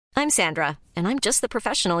I'm Sandra, and I'm just the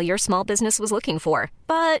professional your small business was looking for.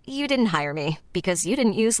 But you didn't hire me because you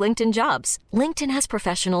didn't use LinkedIn Jobs. LinkedIn has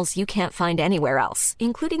professionals you can't find anywhere else,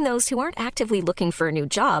 including those who aren't actively looking for a new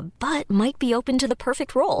job, but might be open to the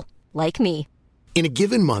perfect role, like me. In a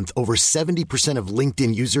given month, over 70% of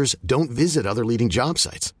LinkedIn users don't visit other leading job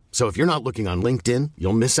sites. So if you're not looking on LinkedIn,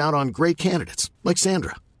 you'll miss out on great candidates like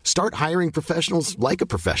Sandra. Start hiring professionals like a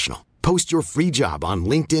professional. Post your free job on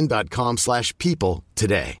linkedin.com/people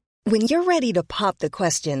today. When you're ready to pop the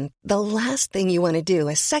question, the last thing you want to do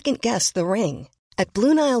is second-guess the ring. At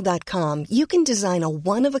BlueNile.com, you can design a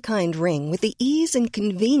one-of-a-kind ring with the ease and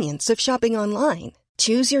convenience of shopping online.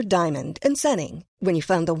 Choose your diamond and setting. When you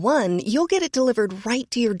find the one, you'll get it delivered right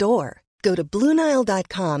to your door. Go to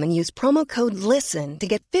BlueNile.com and use promo code LISTEN to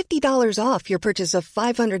get $50 off your purchase of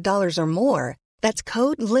 $500 or more. That's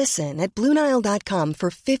code LISTEN at BlueNile.com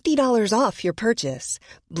for $50 off your purchase.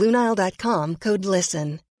 BlueNile.com, code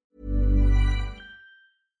LISTEN.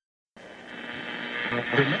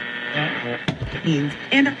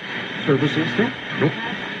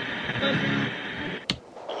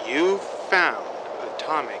 You've found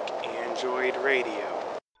Atomic Android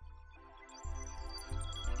Radio.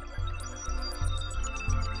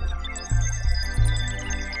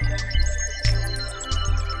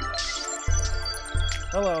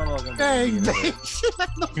 Hello and welcome to Hey, the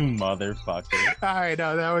bitch. You motherfucker. I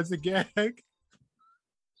know that was a gag.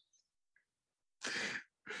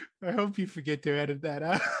 I hope you forget to edit that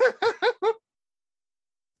out.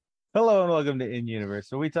 Hello and welcome to In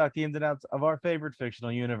Universe, where we talk the ins and outs of our favorite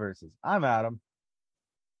fictional universes. I'm Adam.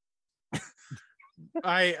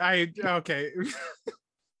 Okay.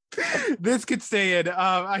 This could stay in.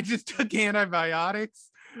 I just took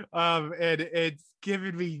antibiotics. And it's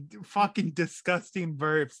giving me fucking disgusting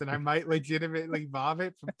burps, and I might legitimately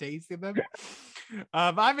vomit from tasting them.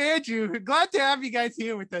 I'm Andrew. Glad to have you guys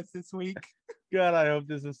here with us this week. God, I hope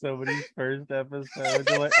this is somebody's first episode.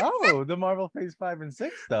 They're like, oh, the Marvel Phase 5 and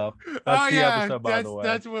 6 stuff. That's the episode, by the way.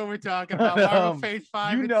 That's what we're talking about. Marvel Phase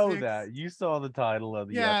 5 you and know 6. that. You saw the title of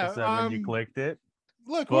the episode when you clicked it.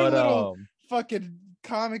 Look, we're little fucking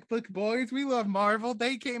comic book boys. We love Marvel.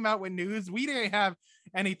 They came out with news. We didn't have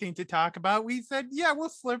anything to talk about. We said, yeah, we'll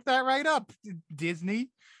slurp that right up, Disney.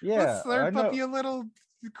 Yeah, we'll slurp up your little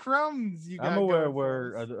crumbs. I'm aware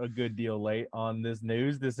we're a good deal late on this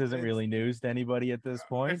news. This isn't really news to anybody at this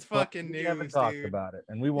point. It's fucking news. We haven't talked about it,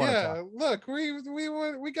 and we want to talk. Look,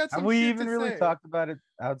 we got some. Have we shit even to really say. talked about it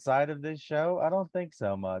outside of this show? I don't think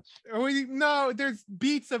so much. No, there's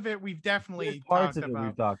beats of it we've definitely parts talked of it about.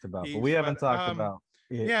 we've talked about, but we haven't talked about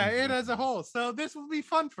it. Yeah, it as a whole. So this will be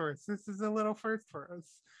fun for us. This is a little first for us.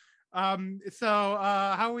 So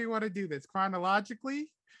how we want to do this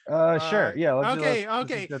chronologically? Sure. Yeah.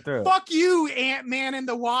 Okay. Fuck you, Ant-Man and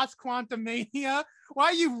the Wasp Quantumania. Why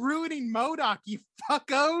are you ruining MODOK, you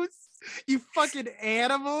fuckos? You fucking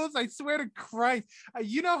animals. I swear to Christ.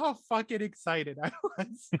 You know how fucking excited I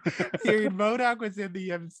was hearing MODOK was gonna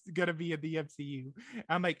be in the MCU.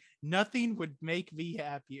 I'm like, nothing would make me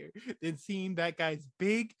happier than seeing that guy's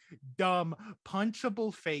big, dumb,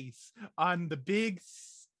 punchable face on the big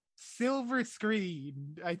silver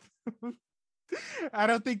screen. I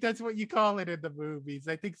don't think that's what you call it in the movies.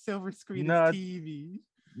 I think silver screen is TV.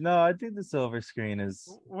 No, I think the silver screen is.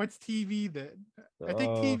 What's TV then? I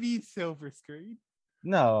think TV is silver screen.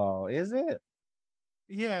 No, is it?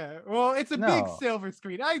 Yeah. Well, it's a big silver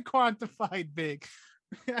screen. I quantified big.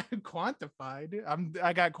 I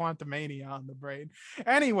got Quantumania on the brain.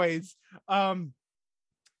 Anyways,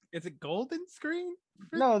 is it golden screen?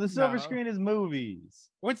 No, the silver screen is movies.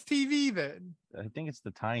 What's TV then? I think it's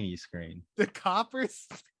the tiny screen. The copper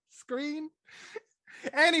screen?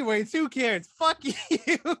 Anyways, who cares? Fuck you,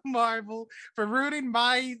 Marvel, for ruining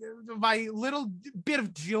my little bit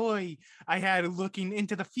of joy I had looking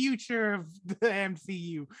into the future of the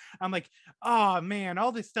MCU. I'm like, oh man,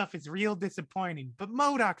 all this stuff is real disappointing. But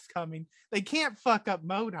MODOK's coming. They can't fuck up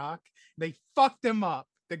MODOK. They fucked him up.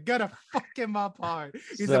 They're gonna fuck him up hard.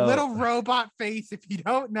 He's a little robot face, if you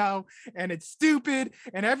don't know, and it's stupid,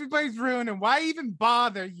 and everybody's ruining. Why even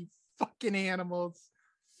bother, you fucking animals?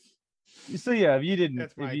 So yeah, if you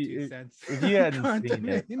hadn't seen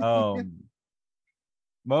it,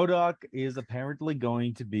 MODOK is apparently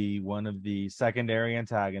going to be one of the secondary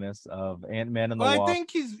antagonists of Ant-Man and the Wasp. I think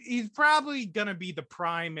he's probably gonna be the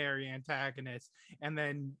primary antagonist, and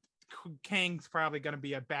then Kang's probably going to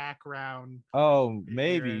be a background. Oh,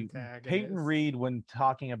 maybe. Peyton Reed, when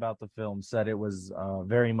talking about the film, said it was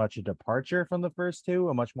very much a departure from the first two,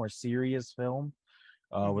 a much more serious film,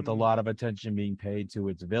 with a lot of attention being paid to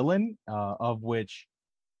its villain, of which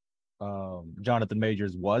Jonathan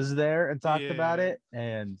Majors was there and talked about it,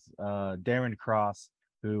 and Darren Cross,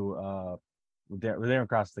 who Darren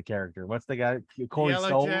Cross is the character. What's the guy? Corey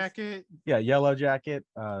Yellow Jacket. Yeah, Yellow Jacket.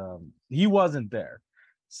 He wasn't there.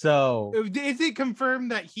 So is it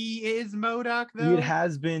confirmed that he is MODOK though? It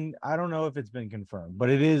has been. I don't know if it's been confirmed, but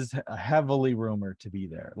it is heavily rumored to be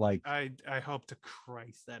there. Like I hope to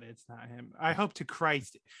Christ that it's not him. I hope to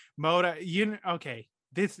Christ MODOK. Okay.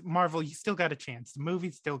 This Marvel, you still got a chance. The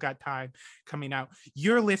movie's still got time coming out.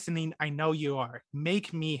 You're listening. I know you are.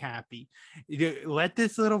 Make me happy. Let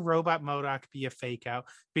this little robot MODOK be a fake out.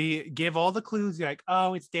 Give all the clues. You're like,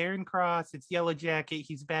 oh, it's Darren Cross. It's Yellow Jacket.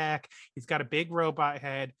 He's back. He's got a big robot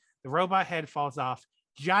head. The robot head falls off.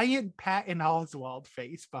 Giant Patton Oswalt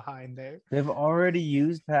face behind there. They've already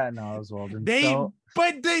used Patton Oswalt.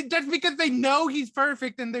 That's because they know he's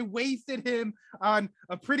perfect and they wasted him on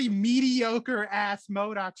a pretty mediocre ass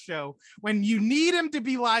MODOK show when you need him to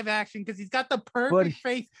be live action because he's got the perfect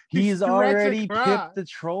face. He's already Pip the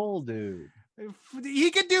Troll, dude.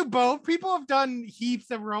 He could do both. People have done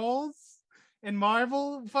heaps of roles in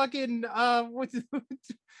Marvel. Fucking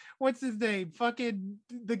what's his name? Fucking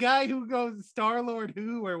the guy who goes Star-Lord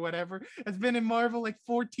Who or whatever has been in Marvel like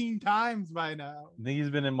 14 times by now. I think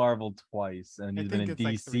he's been in Marvel twice, and he's been in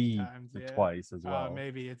DC like twice as well.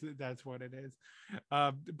 Maybe that's what it is.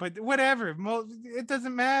 But whatever, it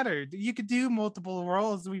doesn't matter. You could do multiple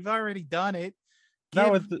roles. We've already done it.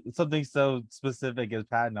 Not with something so specific as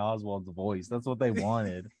Patton Oswalt's voice. That's what they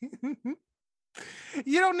wanted.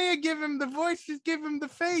 You don't need to give him the voice, just give him the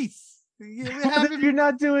face. If you're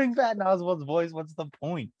not doing Patton Oswalt's voice, what's the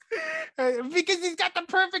point? Because he's got the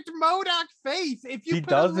perfect MODOK face. If you he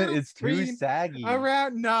doesn't, it's too saggy.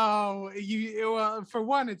 For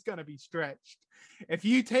one, it's gonna be stretched. If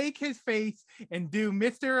you take his face and do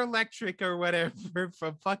Mr. Electric or whatever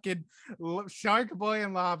from fucking Shark Boy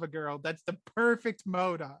and Lava Girl, that's the perfect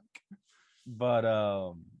MODOK. But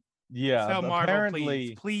yeah, so Marvel,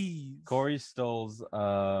 apparently please. Corey Stoll's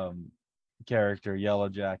character, Yellow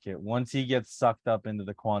Jacket, once he gets sucked up into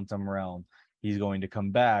the quantum realm, he's going to come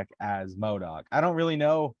back as MODOK. I don't really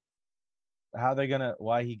know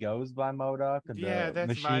why he goes by MODOK. That's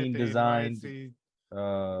machine designed.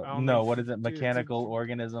 What is it? Mechanical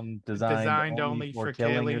organism designed only for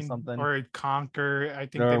killing or something, or conquer. I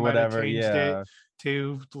think or they whatever. Might have changed it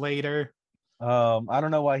to later. I don't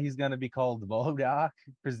know why he's gonna be called MODOK.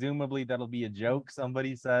 Presumably that'll be a joke.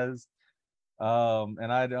 Somebody says.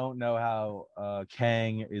 And I don't know how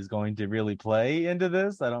Kang is going to really play into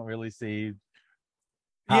this. I don't really see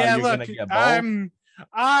how you're gonna get both.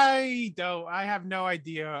 I have no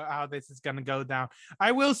idea how this is gonna go down.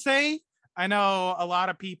 I will say, I know a lot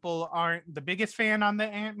of people aren't the biggest fan on the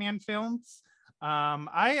Ant-Man films.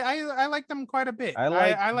 I like them quite a bit.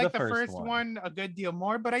 I like the first one a good deal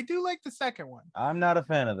more, but I do like the second one. I'm not a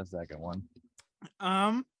fan of the second one.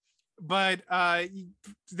 But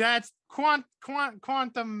that's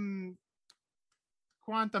quantum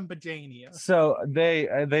Bajania. So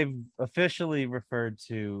they've officially referred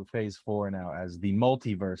to Phase 4 now as the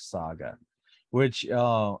Multiverse Saga, which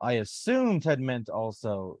I assumed had meant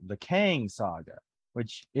also the Kang Saga,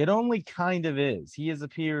 which it only kind of is. He has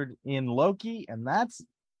appeared in Loki, and that's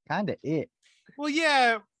kind of it. Well,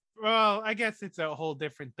 yeah. Well, I guess it's a whole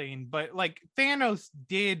different thing, but like Thanos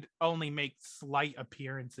did only make slight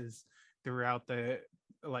appearances throughout the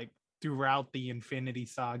Infinity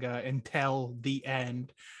Saga until the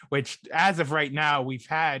end, which as of right now, we've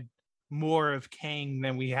had more of Kang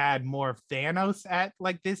than we had more of Thanos at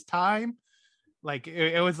like this time. Like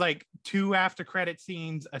it was like 2 after credit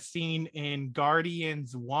scenes, a scene in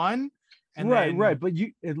Guardians 1. And right. But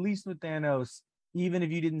you, at least with Thanos, even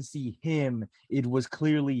if you didn't see him, it was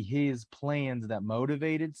clearly his plans that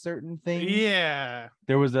motivated certain things. Yeah.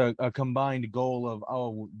 There was a combined goal of,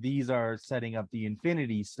 these are setting up the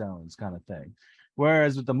Infinity Stones kind of thing.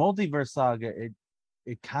 Whereas with the Multiverse Saga,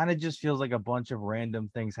 it kind of just feels like a bunch of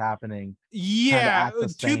random things happening. Yeah.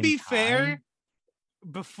 To be fair,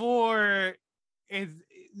 before I'm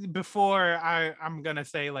going to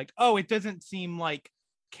say like, it doesn't seem like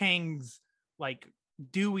Kang's like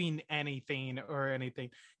doing anything or anything.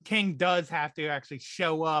 Kang does have to actually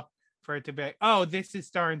show up for it to be like, this is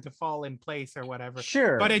starting to fall in place or whatever.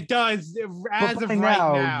 Sure, but it does as of right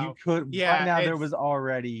now. You could. Yeah, by now there was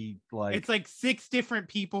already like it's like 6 different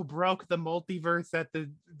people broke the multiverse at the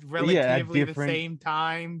relatively the same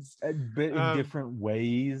times, in different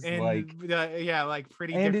ways.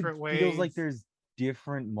 Pretty different ways. Feels like there's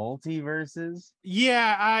different multiverses.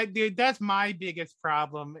 Yeah, dude, that's my biggest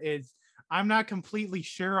problem is I'm not completely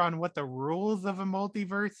sure on what the rules of a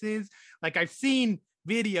multiverse is. Like I've seen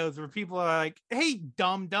videos where people are like, hey,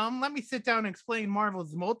 dumb, let me sit down and explain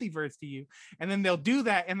Marvel's multiverse to you. And then they'll do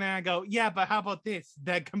that. And then I go, yeah, but how about this?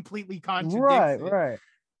 That completely contradicts it. Right.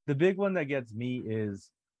 The big one that gets me is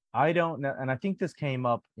I don't know, and I think this came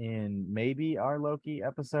up in maybe our Loki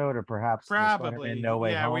episode or perhaps probably No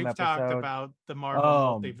Way Home we've episode. talked about the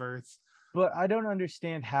Marvel multiverse. But I don't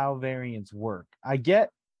understand how variants work. I get,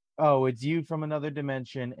 it's you from another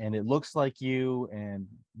dimension and it looks like you, and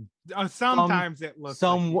sometimes it looks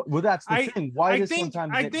like well, that's the thing. Why does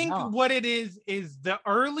sometimes I think not? what it is the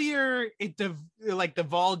earlier it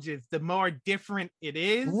divulges, the more different it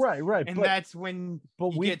is. Right. And that's when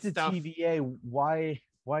but you with get the stuff. TVA, why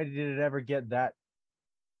did it ever get that?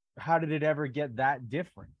 How did it ever get that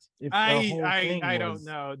different? If I don't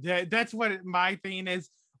know. That's what my thing is.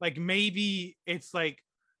 Like, maybe it's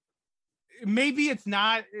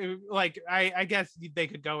not like, I guess they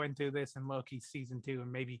could go into this in Loki season 2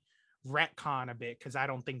 and maybe retcon a bit, because I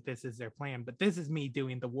don't think this is their plan, but this is me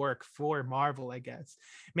doing the work for Marvel, I guess.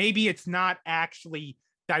 Maybe it's not actually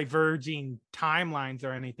diverging timelines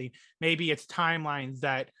or anything. Maybe it's timelines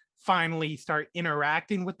that finally start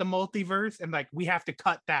interacting with the multiverse, and like we have to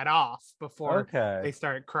cut that off before they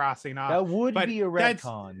start crossing off. That would be a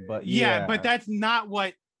retcon, but but that's not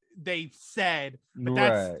what they've said. But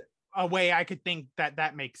that's a way I could think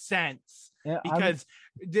that makes sense. Yeah, because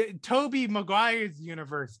Tobey Maguire's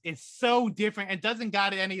universe is so different. It doesn't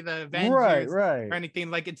got any of the Avengers or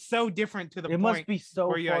anything. Like, it's so different to the point. It must be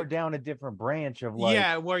so far down a different branch of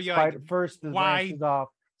where you're first the branch is off.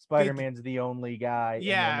 Spider-Man's the only guy.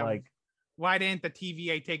 Yeah. And then, why didn't the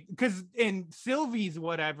TVA take? Because in Sylvie's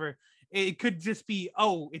whatever, it could just be,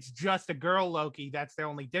 it's just a girl Loki. That's the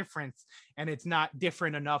only difference, and it's not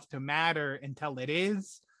different enough to matter until it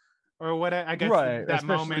is. Or what, I guess that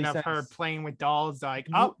especially moment of her playing with dolls, like,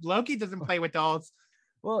 Loki doesn't play with dolls.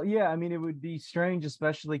 Well, yeah, I mean, it would be strange,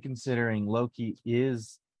 especially considering Loki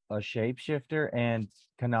is a shapeshifter and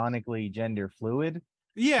canonically gender fluid.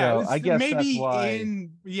 Yeah, so I guess maybe that's why.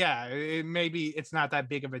 Maybe it's not that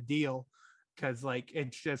big of a deal, because like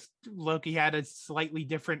it's just Loki had a slightly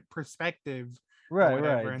different perspective, right,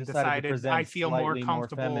 and decided I feel more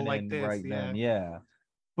comfortable like this. Yeah.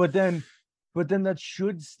 But then that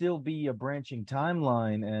should still be a branching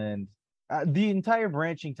timeline, and the entire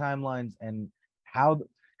branching timelines, and how,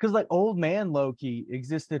 because like Old Man Loki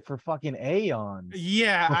existed for fucking aeons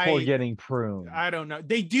before getting pruned. I don't know.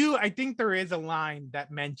 They do. I think there is a line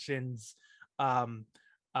that mentions that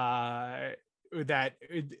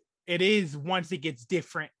it is once it gets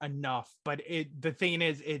different enough, but the thing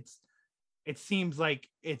is it seems like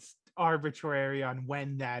it's arbitrary on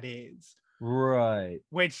when that is. Right.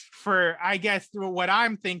 Which, for I guess what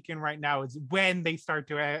I'm thinking right now is when they start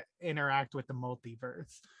to interact with the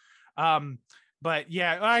multiverse. But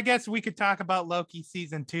yeah, I guess we could talk about Loki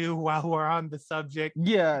season 2 while we're on the subject.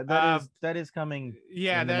 Yeah, that is coming.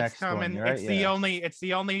 Yeah, that's coming. One, right? It's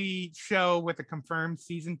the only show with a confirmed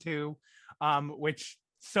season 2, which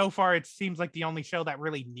so far it seems like the only show that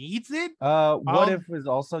really needs it. What If is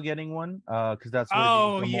also getting one? Because that's where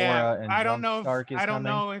Gamora and I don't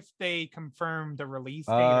know if they confirmed the release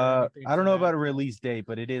date. I don't know about a release date,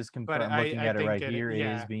 but it is confirmed. I'm looking at it right here.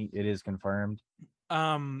 It is confirmed.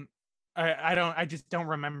 I just don't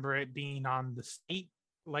remember it being on the state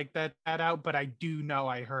like that out, but I do know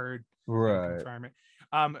I heard confirm it.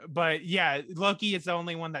 But yeah, Loki is the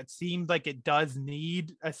only one that seemed like it does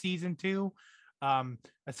need a season 2.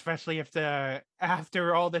 Especially if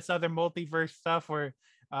after all this other multiverse stuff where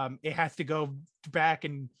it has to go back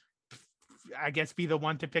and I guess be the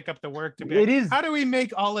one to pick up the work to be how do we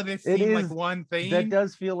make all of this seem like one thing? That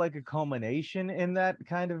does feel like a culmination in that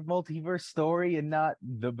kind of multiverse story and not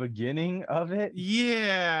the beginning of it.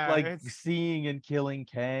 Yeah, like seeing and killing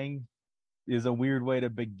Kang is a weird way to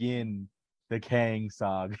begin the Kang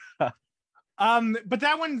saga. But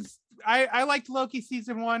that one's I liked Loki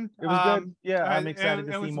season 1. It was good. Yeah, I'm excited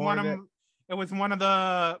to see more of it. It was one of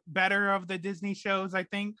the better of the Disney shows, I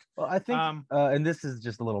think. Well, I think, and this is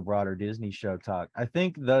just a little broader Disney show talk. I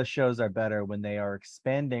think the shows are better when they are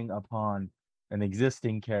expanding upon an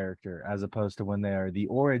existing character as opposed to when they are the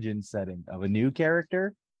origin setting of a new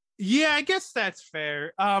character. Yeah, I guess that's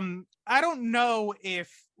fair. I don't know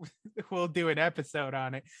if we'll do an episode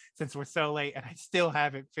on it since we're so late and I still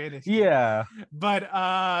haven't finished. Yeah. But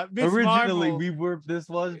originally this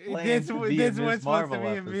was planned to be a Miss Marvel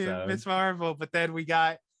episode. Miss Marvel, but then we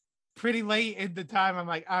got pretty late in the time. I'm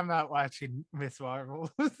like, I'm not watching Miss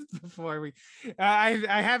Marvel before we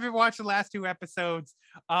I haven't watched the last 2 episodes.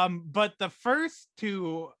 But the first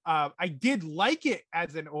 2, I did like it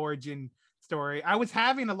as an origin story. I was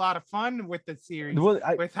having a lot of fun with the series, Well,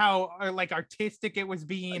 with how like artistic it was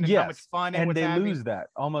being, and how much yes, fun it and was they having. lose that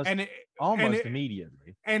almost and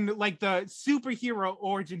immediately. And like the superhero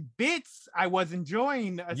origin bits, I was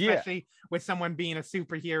enjoying, especially with someone being a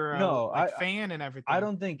superhero fan and everything. I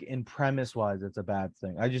don't think in premise wise it's a bad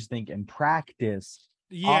thing. I just think in practice,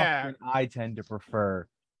 yeah, often I tend to prefer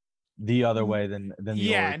the other way than the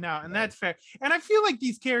origin. And that's fair. And I feel like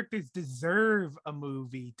these characters deserve a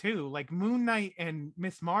movie too, like Moon Knight and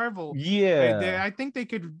Miss Marvel. I think they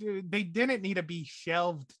didn't need to be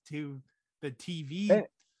shelved to the TV.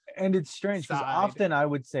 And it's strange because often I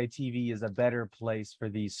would say TV is a better place for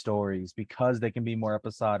these stories because they can be more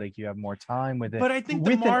episodic. You have more time with it. But I think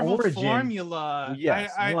the Marvel formula,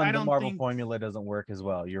 the Marvel formula doesn't work as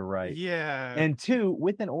well. You're right. Yeah. And two,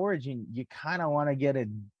 with an origin, you kind of want to get it,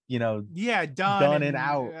 done and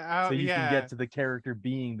out so you can get to the character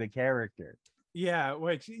being the character. Yeah,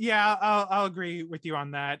 I'll agree with you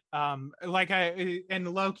on that. And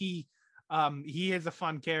Loki, he is a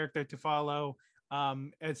fun character to follow.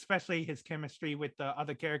 Especially his chemistry with the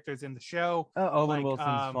other characters in the show. Owen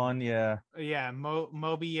Wilson's fun,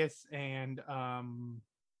 Mobius and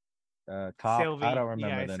cop. Sylvie. I don't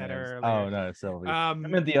remember the names. Earlier. Oh no, it's Sylvie. I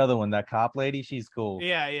meant the other one, that cop lady. She's cool.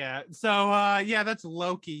 Yeah. So that's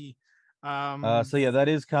Loki. That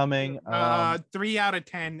is coming. 3 out of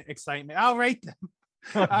 10 excitement. I'll rate them.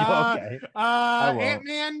 Okay.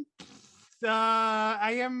 Ant-Man.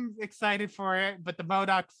 I am excited for it, but the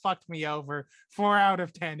MODOK fucked me over. 4 out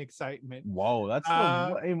of 10 excitement. Whoa, that's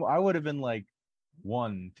I would have been like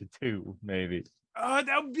 1 to 2 maybe. But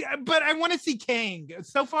I want to see Kang.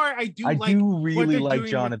 So far, I do really like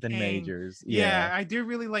Jonathan Majors. Yeah, I do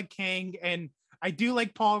really like Kang, and I do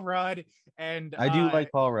like Paul Rudd. And I do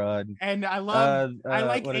like Paul Rudd. And I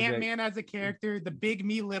like Ant-Man as a character. The big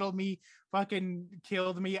me, little me fucking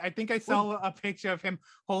killed me. I think I saw a picture of him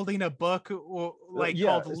holding a book called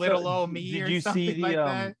Little Old Me. Did you see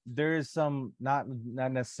that? There is some not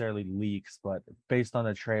necessarily leaks, but based on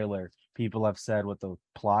the trailer, people have said what the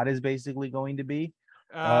plot is basically going to be.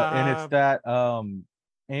 And it's that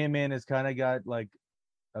Ant-Man has kind of got like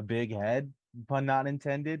a big head, pun not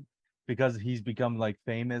intended, because he's become like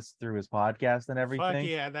famous through his podcast and everything. Fuck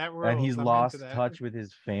yeah, that rules. And he's lost touch with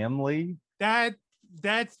his family.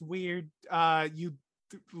 That's weird. You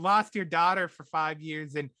lost your daughter for 5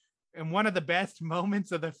 years, and one of the best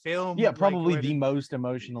moments of the film. Yeah, probably the most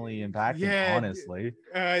emotionally impacting, honestly.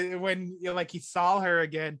 When he saw her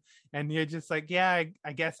again, and you're just like, yeah,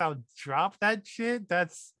 I guess I'll drop that shit.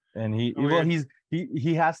 And he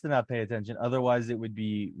has to not pay attention, otherwise it would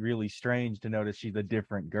be really strange to notice she's a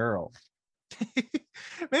different girl.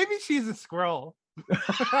 Maybe she's a Skrull.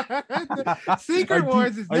 Secret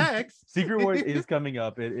Wars is next. Secret Wars is coming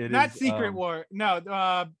up. It not is, Secret War.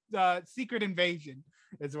 No, Secret Invasion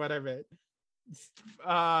is what I meant.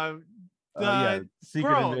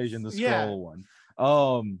 Secret Invasion, the Skrull one.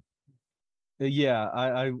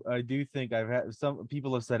 I do think I've had some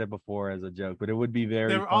people have said it before as a joke, but it would be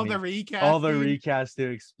very funny. All the recast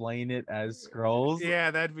to explain it as Skrulls.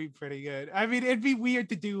 Yeah, that'd be pretty good. I mean, it'd be weird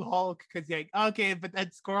to do Hulk because okay, but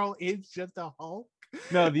that Skrull is just a Hulk.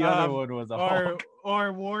 No, the other one was a Hulk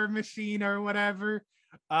or War Machine or whatever.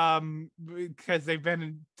 Because they've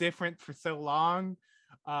been different for so long.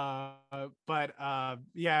 If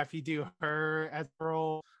you do her as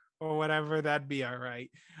Skrull or whatever, that'd be all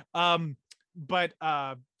right. But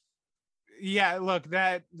look,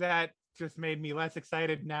 that just made me less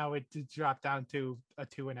excited. Now it dropped down to a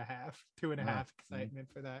 2.5 excitement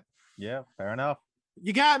for that. Yeah, fair enough.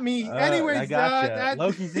 You got me. Anyways, I got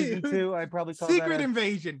Loki season 2. I'd probably call Secret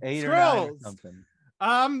Invasion. 8 or 9 or something.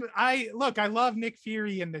 I love Nick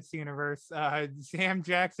Fury in this universe. Sam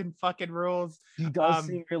Jackson fucking rules. He does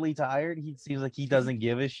seem really tired. He seems like he doesn't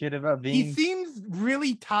give a shit about being. He seems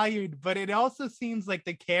really tired, but it also seems like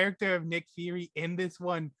the character of Nick Fury in this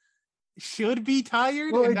one should be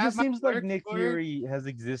tired. Well, it just seems like Nick Fury has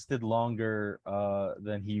existed longer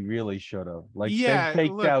than he really should have. Like,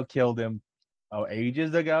 killed him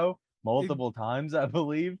ages ago, multiple times, I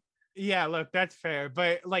believe. Yeah, look, that's fair.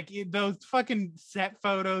 But like those fucking set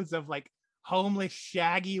photos of like homeless,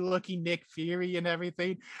 shaggy looking Nick Fury and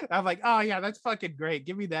everything, I'm like, oh yeah, that's fucking great.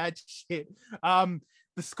 Give me that shit. The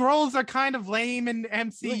Skrulls are kind of lame in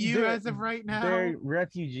MCU as of right now. They're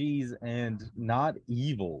refugees and not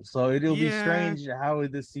evil. So it'll be strange how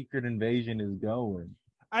the Secret Invasion is going.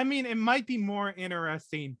 I mean, it might be more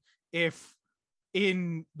interesting if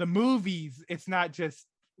in the movies it's not just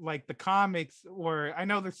like the comics, or I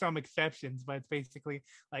know there's some exceptions, but it's basically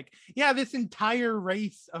like, yeah, this entire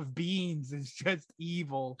race of beings is just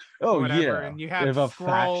evil. Oh whatever, yeah, and you if have a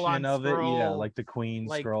scroll faction on of it, yeah, scroll, like the Queen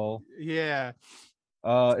like, scroll. yeah.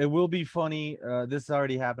 It will be funny. This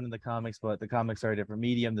already happened in the comics, but the comics are a different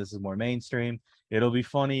medium. This is more mainstream. It'll be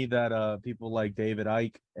funny that people like David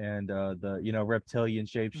Icke and the reptilian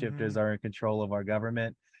shapeshifters are in control of our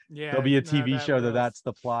government. Yeah, There'll be a no, TV that show that rules. that's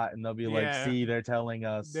the plot, and they'll be like, Yeah. "See, they're telling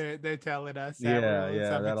us." They're telling us that Yeah, rules.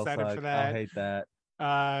 yeah, I'm that'll excited suck. for I'll that. hate that.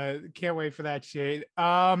 Can't wait for that shit.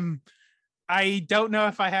 I don't know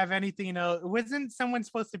if I have anything else. Wasn't someone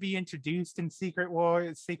supposed to be introduced in Secret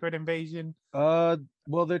War, Secret Invasion? Well,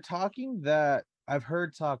 they're talking that I've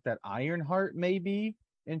heard talk that Ironheart may be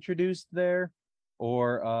introduced there,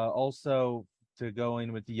 or also to go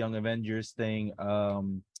in with the Young Avengers thing,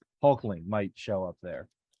 Hulkling might show up there.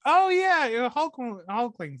 Oh yeah,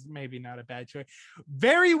 Hulkling's maybe not a bad choice.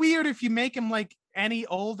 Very weird if you make him like any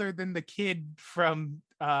older than the kid from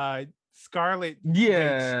Scarlet.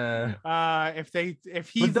 Yeah. Witch. If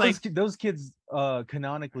he's those kids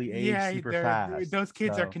canonically age super fast. Those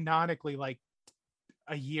kids are canonically like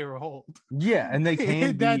a year old. Yeah, and they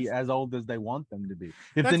can be as old as they want them to be.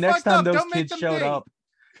 If the next time those kids showed up,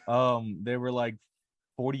 they were like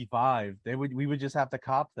 45, we would just have to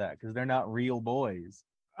cop that because they're not real boys.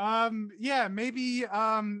 Yeah, maybe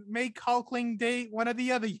make Hulkling date one of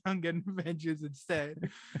the other Young Avengers instead.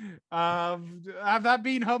 I'm not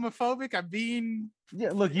being homophobic. I'm being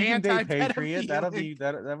look, you can date Patriot. That would be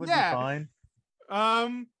fine.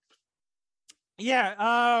 I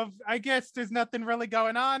guess there's nothing really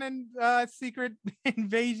going on in Secret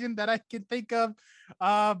Invasion that I can think of.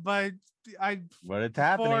 But it's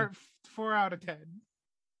happening. 4 out of 10.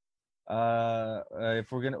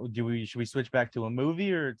 If we're gonna should we switch back to a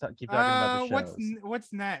movie or keep talking about the shows?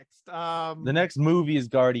 What's next? The next movie is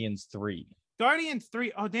Guardians 3. Guardians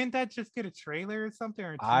 3. Oh, didn't that just get a trailer or something,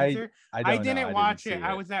 or a teaser? I didn't watch it.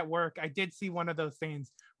 I was at work. I did see one of those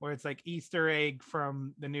things where it's like Easter egg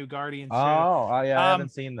from the new Guardians show. Oh yeah, I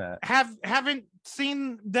haven't seen that. Haven't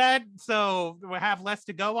seen that, so we have less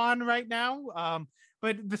to go on right now.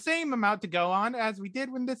 But the same amount to go on as we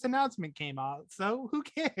did when this announcement came out. So who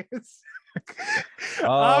cares?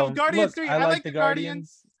 Guardians 3. I like the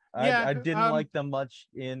Guardians. Yeah, I didn't like them much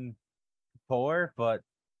in Thor, but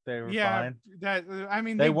they were fine.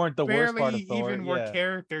 They weren't the worst part of Thor. Even were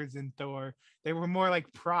characters in Thor. They were more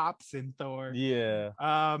like props in Thor. Yeah.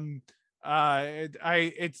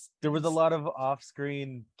 There was a lot of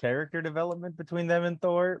off-screen character development between them and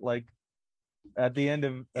Thor. Like at the end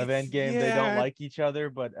of Endgame, they don't like each other,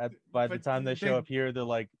 but by the time they show up here, they're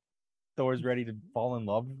like, Thor's ready to fall in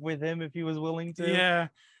love with him if he was willing to. Yeah.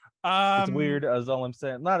 It's weird, as all I'm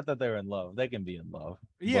saying. Not that they're in love; they can be in love.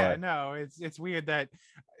 Yeah, no, it's weird that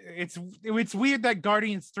it's weird that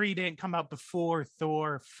Guardians 3 didn't come out before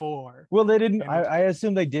Thor 4. Well, they didn't. I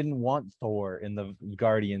assume they didn't want Thor in the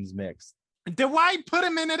Guardians mix. Then why put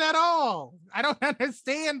him in it at all? I don't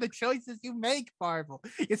understand the choices you make, Marvel.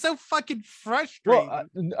 It's so fucking frustrating. Well,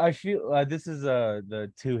 I feel this is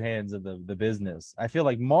the two hands of the business. I feel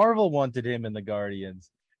like Marvel wanted him in the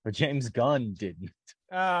Guardians, but James Gunn didn't.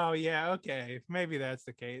 Oh yeah, okay. Maybe that's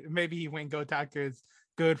the case. Maybe he went and go talk to his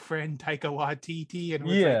good friend Taika Waititi and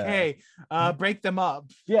was like, "Hey, break them up."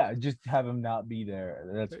 Yeah, just have him not be there.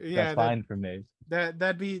 That's fine for me.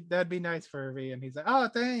 That'd be nice for me. And he's like, "Oh,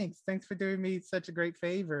 thanks for doing me such a great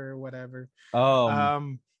favor or whatever."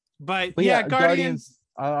 But yeah, Guardians.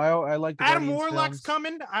 I like the Adam Guardians Warlock's films.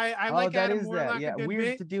 coming. I like Adam Warlock. Yeah,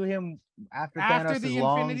 weird to do him after the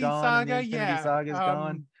Infinity Saga. Infinity Saga's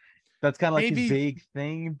gone. That's kind of like his big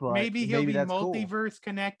thing, but maybe he'll be multiverse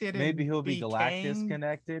connected. Maybe he'll be Galactus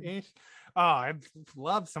connected. Oh, I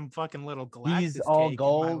love some fucking little Galactus. He's all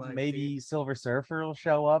gold. Maybe Silver Surfer will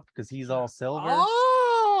show up because he's all silver.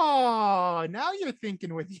 Oh, now you're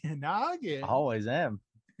thinking with your noggin. I always am.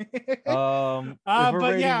 If we're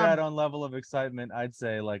rating that on level of excitement, I'd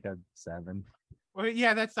say like a 7. Well,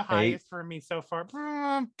 yeah, that's the highest for me so far.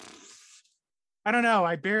 I don't know.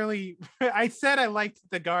 I said I liked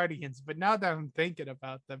the Guardians, but now that I'm thinking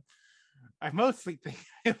about them, I mostly think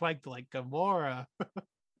I liked like Gamora.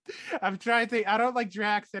 I'm trying to think. I don't like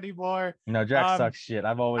Drax anymore. No, Drax sucks shit.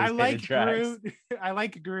 I've always hated Drax. Groot. I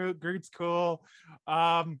like Groot. Groot's cool.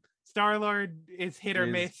 Star-Lord is hit or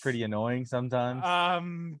miss. Pretty annoying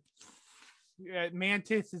sometimes.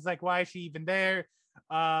 Mantis is like, why is she even there?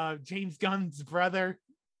 James Gunn's brother.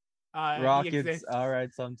 Rocket's all right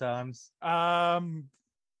sometimes. You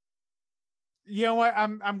know what?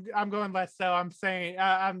 I'm going less. So I'm saying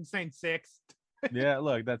 6. Yeah,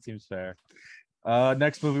 look, that seems fair.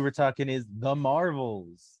 Next movie we're talking is The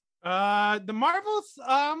Marvels. The Marvels.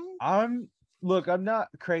 I'm not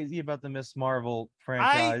crazy about the Miss Marvel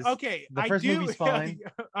franchise. The first movie's fine.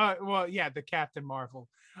 Well, yeah, the Captain Marvel.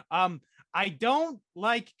 I don't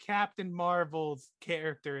like Captain Marvel's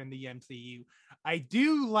character in the MCU. I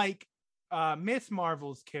do like Miss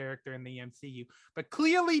Marvel's character in the MCU, but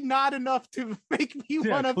clearly not enough to make me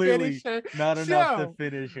want to finish her. Not enough to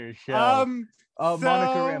finish her show.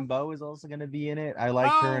 Monica Rambeau is also going to be in it. I like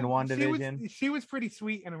her in WandaVision. She was pretty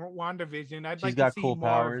sweet in WandaVision. She's like got to see cool more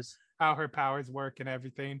powers. How her powers work and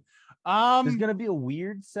everything. There's going to be a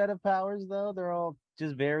weird set of powers though. They're all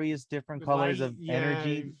just various different colors of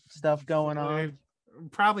energy stuff going on.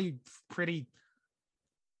 Probably pretty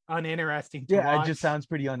uninteresting to watch. It just sounds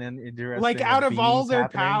pretty uninteresting. Like out of all their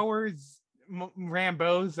powers,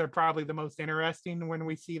 Rambeau's are probably the most interesting when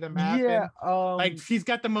we see them happen. Yeah, like she's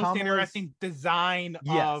got the most interesting design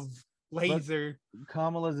of laser.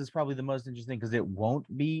 Kamala's is probably the most interesting because it won't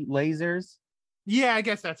be lasers. Yeah, I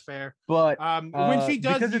guess that's fair. But when she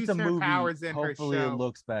does use her powers in her show, hopefully it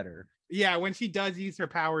looks better. Yeah, when she does use her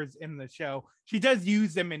powers in the show, she does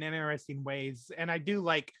use them in interesting ways, and I do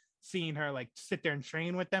like seeing her like sit there and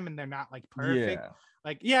train with them, and they're not like perfect.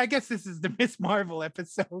 I guess this is the Miss Marvel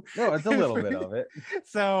episode. No, it's a little bit of it.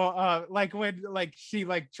 So like when like she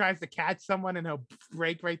like tries to catch someone and he'll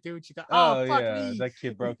break right through, and she goes, fuck me. That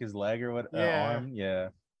kid broke his leg or what? Arm. Yeah.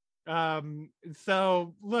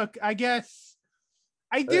 So look, I guess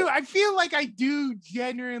I do. I feel like I do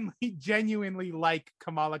genuinely like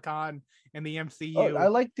Kamala Khan in the MCU. I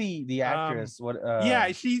like the actress.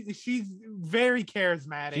 She's very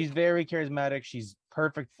charismatic. She's very charismatic. She's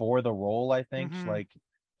perfect for the role. I think. Like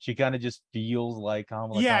she kind of just feels like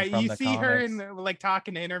Kamala. Yeah, Khan from you see comics. her in like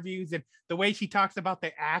talking to interviews, and the way she talks about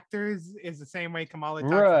the actors is the same way Kamala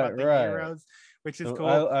talks about the heroes, which is cool.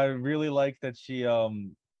 I really like that she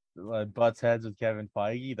butts heads with Kevin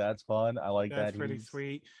Feige. That's fun. I like that. That's pretty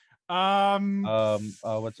sweet.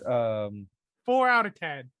 What's 4 out of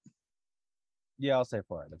 10. Yeah, I'll say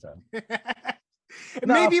 4 out of 10.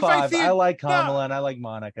 Maybe if 5. I like Kamala and I like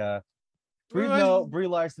Monica. Brie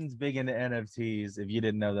Larson's big into NFTs. If you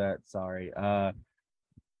didn't know that, sorry.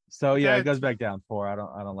 So yeah, it goes back down 4. I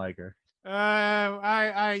don't like her.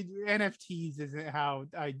 I NFTs isn't how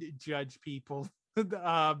I judge people.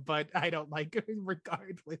 But I don't like it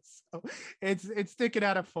regardless. So it's sticking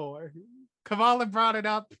out of 4. Kamala brought it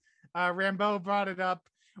up. Rambeau brought it up.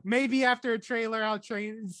 Maybe after a trailer, I'll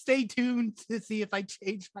stay tuned to see if I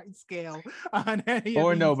change my scale on any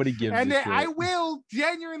or of these. Nobody gives and a shit. I will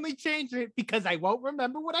genuinely change it because I won't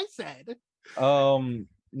remember what I said.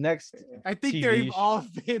 Next, I think they've all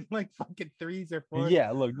been like fucking 3s or 4s.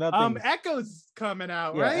 Yeah, look, nothing. Echo's coming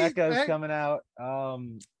out, yeah, right? Echo's coming out.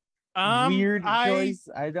 Weird choice.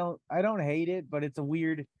 I don't hate it, but it's a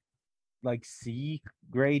weird like C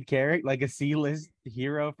grade character, like a C-list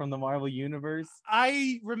hero from the Marvel universe.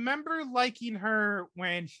 I remember liking her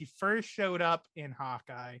when she first showed up in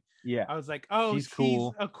Hawkeye. Yeah, I was like, oh, she's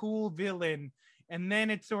cool. A cool villain. And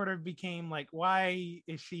then it sort of became like, why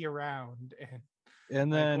is she around?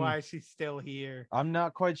 And then why is she still here? I'm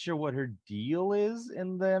not quite sure what her deal is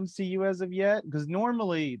in the MCU as of yet, because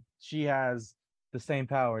normally she has the same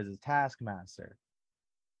powers as Taskmaster.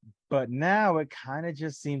 But now it kind of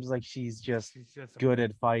just seems like she's just good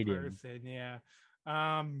at fighting. Yeah.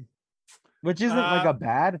 Which isn't like a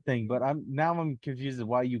bad thing, but I'm confused at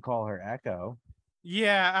why you call her Echo.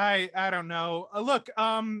 Yeah, I don't know. Look,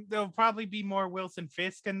 there'll probably be more Wilson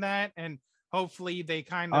Fisk in that, and hopefully they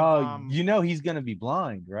kind of he's gonna be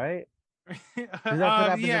blind, right? Because that's what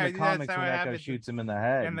happens in the comics when Echo shoots him in the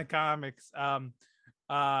head. In the comics.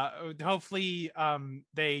 Hopefully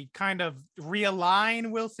they kind of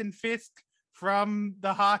realign Wilson Fisk from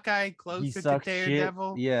the Hawkeye closer to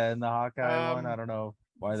Daredevil. Yeah, in the Hawkeye one. I don't know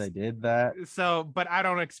why they did that. So, but I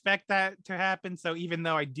don't expect that to happen. So even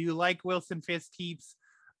though I do like Wilson Fisk keeps,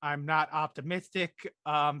 I'm not optimistic.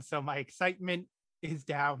 So my excitement is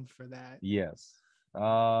down for that. Yes.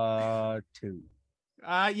 2.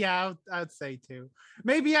 Yeah, I'd say 2.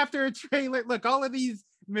 Maybe after a trailer. Look, all of these,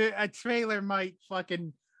 a trailer might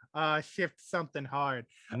fucking shift something hard.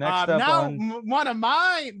 Next up now, one of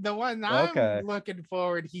mine, the one I'm looking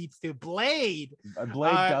forward heats to, Blade.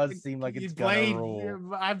 Blade does seem like it's gonna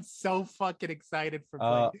rule. I'm so fucking excited for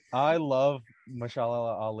Blade. I love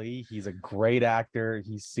Mahershala Ali. He's a great actor.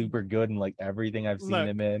 He's super good in like everything I've seen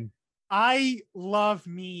him in. I love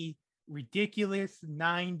me ridiculous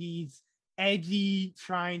 90s edgy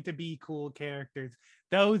trying to be cool characters.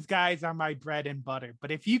 those guys are my bread and butter.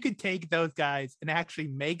 But if you could take those guys and actually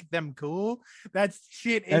make them cool, that's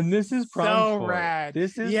shit. And this is so for rad.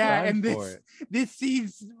 This is and for this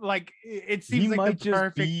seems like it seems like might the just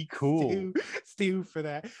perfect be cool stew for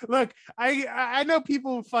that. Look, I know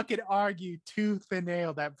people fucking argue tooth and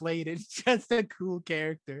nail that Blade is just a cool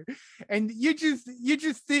character, and you just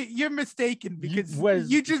think you're mistaken because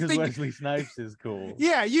you just think Wesley Snipes is cool.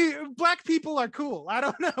 Yeah, black people are cool. I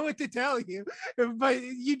don't know what to tell you, but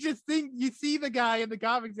you just think you see the guy in the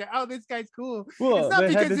comics and oh, this guy's cool. Well, it's not they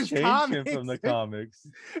because had to it's change comics. him from the comics.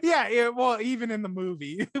 Yeah, well, even in the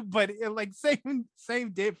movie, but like same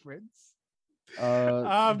difference.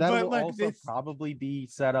 That but will look, also probably be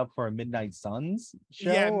set up for a Midnight Suns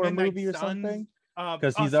show or Midnight movie or Suns, something.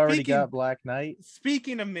 Because he's already got Black Knight.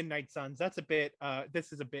 Speaking of Midnight Suns, that's a bit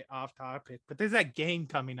this is a bit off topic, but there's that game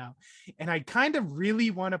coming out, and I kind of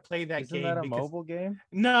really want to play that game. Isn't that a mobile game?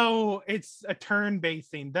 No, it's a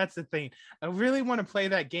turn-based thing. That's the thing. I really want to play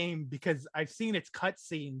that game because I've seen its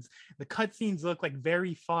cutscenes. The cutscenes look like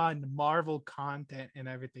very fun Marvel content and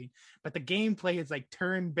everything, but the gameplay is like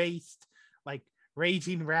turn-based, like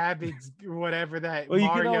Raging Rabbids or whatever that well, you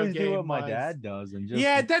Mario can always game do what my was. dad does and just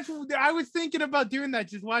I was thinking about doing that,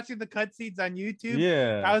 just watching the cutscenes on YouTube.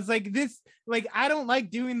 Yeah, I was like, I don't like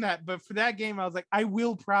doing that, but for that game I was like, I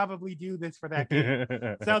will probably do this for that game.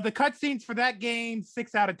 So the cutscenes for that game,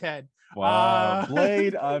 6 out of 10. Wow.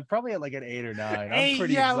 Blade, probably at like an 8 or 9. I'm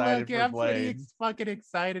pretty excited for I'm Blade. pretty fucking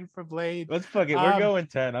excited for Blade. Let's fuck it. We're going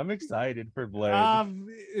 10. I'm excited for Blade.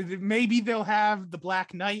 Maybe they'll have the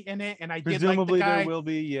Black Knight in it, and I Presumably did like the guy there will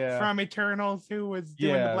be, from Eternals who was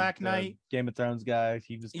doing the Black Knight. Game of Thrones guy.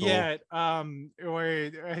 He was cool. Yeah.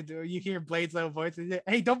 Where you hear Blade's little voice,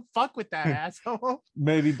 hey, don't fuck with that asshole.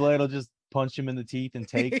 Maybe Blade will just punch him in the teeth and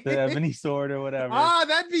take the ebony sword or whatever.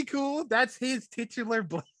 That'd be cool. That's his titular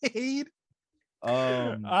Blade.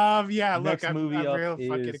 Yeah. Look, I'm real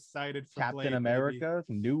fucking is excited for Captain Blade, America: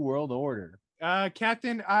 New World Order.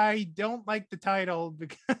 Captain, I don't like the title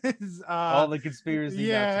because all the conspiracy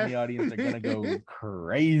nuts in the audience are gonna go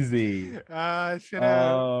crazy.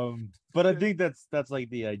 But I think that's like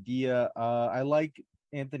the idea. I like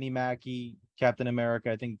Anthony Mackie, Captain America.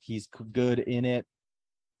 I think he's good in it.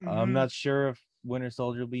 Mm-hmm. I'm not sure if Winter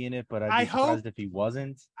Soldier will be in it, but I'd be surprised if he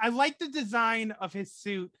wasn't. I like the design of his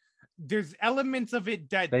suit. There's elements of it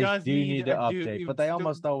that they does need to update, but they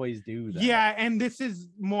almost always do that. Yeah, and this is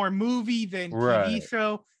more movie than TV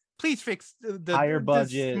show. Please fix the higher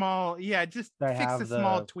budget. Small, just fix the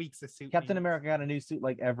small tweaks. The suit. Captain America got a new suit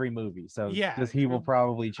like every movie, so he will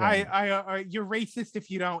probably change. You're racist if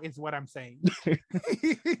you don't, is what I'm saying.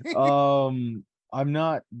 I'm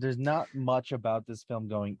not. There's not much about this film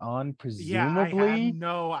going on. Presumably, I have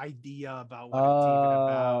no idea about what it's even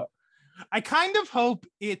about. I kind of hope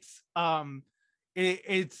it's a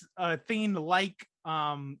thing like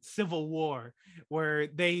Civil War, where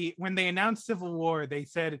when they announced Civil War, they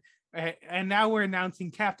said, and now we're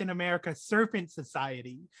announcing Captain America Serpent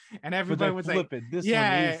Society, and everybody was like, this one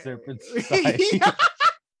is Serpent Society.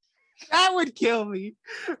 That would kill me.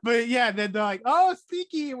 But then they're like, oh,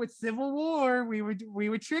 sneaky, it was Civil War. We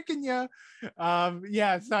were tricking you. So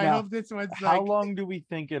I hope this one's how long do we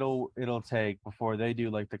think it'll take before they do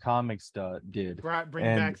like the comics did?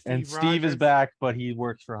 Bring back Steve and Steve is back, but he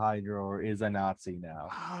works for Hydra or is a Nazi now.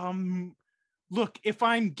 Look, if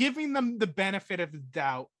I'm giving them the benefit of the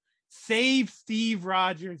doubt, save Steve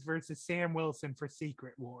Rogers versus Sam Wilson for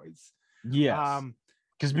Secret Wars. Yes.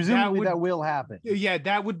 Because presumably that will happen. Yeah,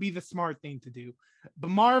 that would be the smart thing to do.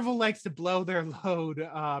 But Marvel likes to blow their load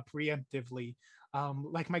preemptively,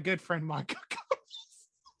 like my good friend Marco Gomez.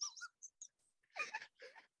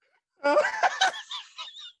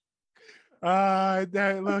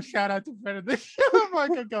 That little shout out to friend of the show,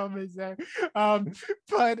 Marco Gomez there.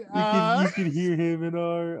 But you can hear him in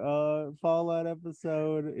our Fallout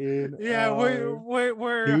episode. We're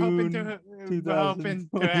hoping to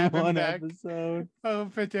have him back. Episode.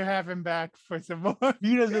 Hoping to have him back for some more.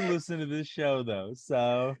 He doesn't listen to this show though,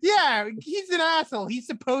 so he's an asshole. He's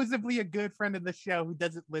supposedly a good friend of the show who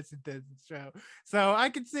doesn't listen to the show, so I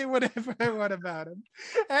can say whatever I want about him.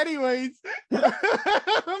 Anyways.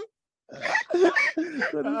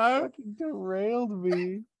 That fucking derailed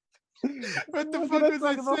me. What the fuck was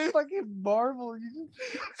I saying? Fucking Marvel.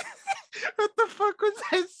 What the fuck was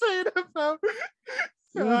I saying about?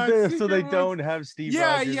 So they don't have Steve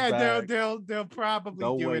Rogers back. They'll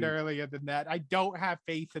probably do it earlier than that. I don't have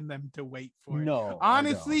faith in them to wait for it. No,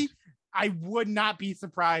 honestly, I would not be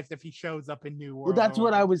surprised if he shows up in New World. Well, that's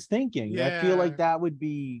what I was thinking. I feel like that would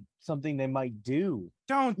be something they might do.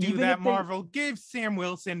 Don't do that, Marvel. Give Sam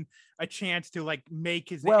Wilson a chance to like make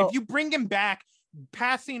his. If you bring him back,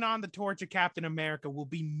 passing on the torch of Captain America will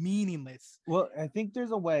be meaningless. Well, I think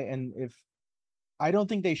there's a way, and if I don't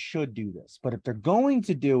think they should do this, but if they're going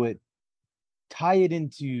to do it, tie it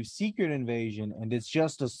into Secret Invasion, and it's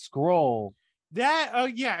just a scroll. That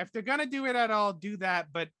if they're gonna do it at all, do that.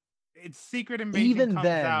 But it's Secret Invasion Even comes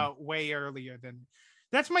then, out way earlier than.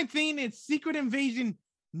 That's my thing. Is Secret Invasion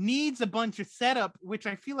needs a bunch of setup, which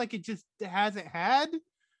I feel like it just hasn't had.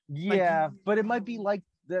 Yeah, but it might be like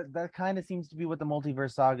that. That kind of seems to be what the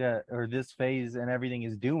multiverse saga or this phase and everything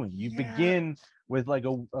is doing. You begin with like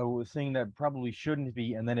a thing that probably shouldn't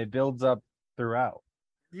be, and then it builds up throughout.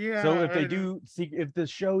 Yeah. So if they do, if the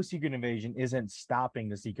show Secret Invasion isn't stopping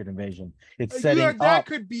the Secret Invasion, it's setting up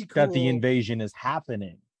could be cool. that the invasion is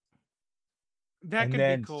happening. That and could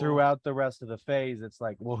then be cool. Throughout the rest of the phase, it's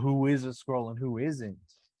like, well, who is a Skrull and who isn't?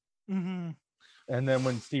 Mm-hmm. And then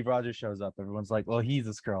when Steve Rogers shows up, everyone's like, well, he's a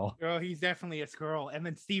Skrull. Oh, he's definitely a Skrull. And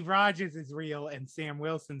then Steve Rogers is real and Sam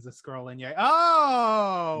Wilson's a Skrull. And yeah,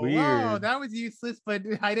 oh, weird. Whoa, that was useless, but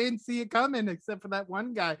I didn't see it coming except for that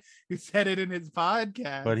one guy who said it in his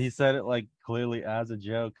podcast. But he said it like clearly as a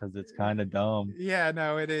joke because it's kind of dumb. Yeah,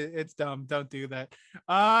 no, it's dumb. Don't do that.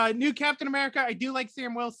 New Captain America. I do like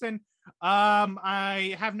Sam Wilson.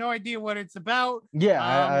 I have no idea what it's about. Yeah,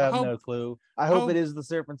 I have no clue. I hope it is the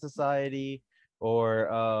Serpent Society.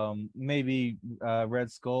 Or maybe Red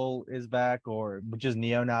Skull is back, or just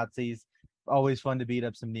neo-Nazis. Always fun to beat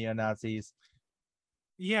up some neo-Nazis.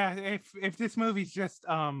 Yeah, if this movie's just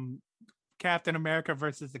Captain America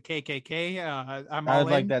versus the KKK, I'd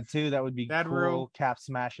like that too. That would be that cool. Rule. Cap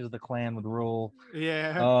smashes the Klan with Rule.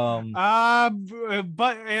 Yeah.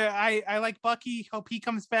 But I like Bucky. Hope he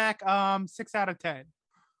comes back. 6 out of 10.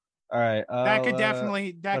 All right. That could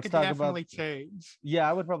definitely change. Yeah,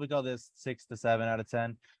 I would probably call this 6 to 7 out of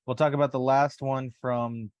 10. We'll talk about the last one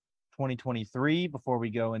from 2023 before we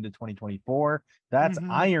go into 2024. That's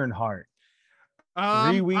Ironheart.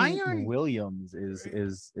 Riri Williams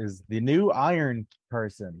is the new Iron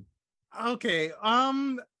person. Okay.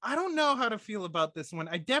 I don't know how to feel about this one.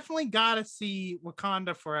 I definitely gotta see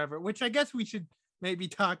Wakanda Forever, which I guess we should maybe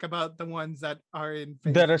talk about the ones that are in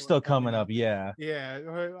that are still coming up. Yeah.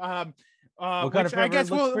 Which I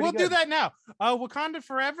guess we'll do that now. Wakanda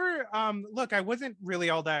Forever. Look, I wasn't really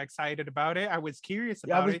all that excited about it. I was curious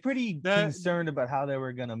about it. I was pretty concerned about how they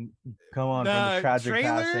were gonna come on from the tragic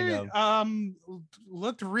passing of.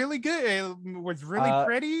 Looked really good. It was really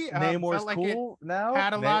pretty. Namor's like cool now.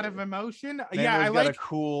 Had a lot of emotion. Namor's I like a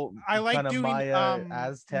cool. I like doing Mayan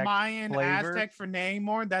Aztec for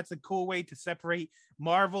Namor. That's a cool way to separate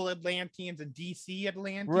Marvel Atlanteans and DC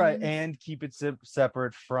Atlanteans, right? And keep it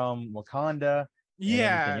separate from Wakanda.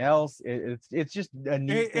 Yeah. Anything else? It's just a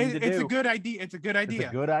neat thing to do. It's a good idea. It's a good idea.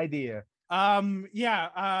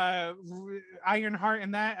 Ironheart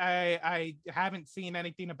and that I haven't seen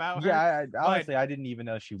anything about her. Yeah, honestly, I didn't even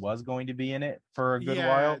know she was going to be in it for a good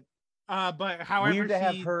while. But however, weird to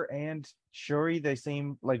have her and Shuri. They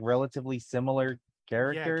seem like relatively similar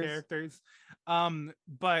characters. Yeah, characters.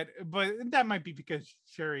 But that might be because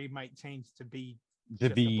Shuri might change to be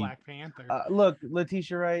a Black Panther. Look,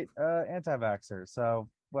 Letitia Wright, anti-vaxxer, so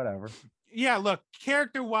whatever. Yeah, look,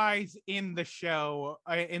 character-wise in the show,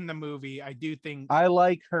 in the movie, I do think I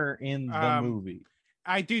like her in the movie.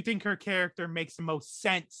 I do think her character makes the most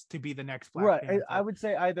sense to be the next Black Panther. I would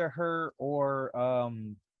say either her or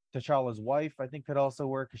T'Challa's wife. I think could also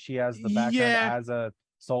work because she has the background as a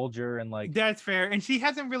soldier and like that's fair, and she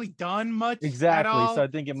hasn't really done much exactly. At all, so I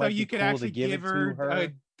think it might be could cool actually to give her, it to her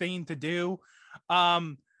a thing to do.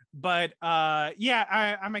 I'm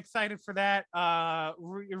excited for that.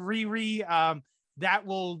 Riri, that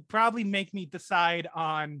will probably make me decide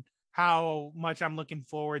on how much I'm looking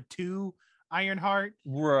forward to Ironheart.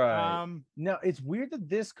 Right. Now it's weird that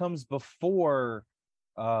this comes before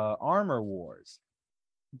Armor Wars.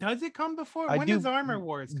 Does it come before? When does Armor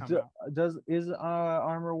Wars come out? Is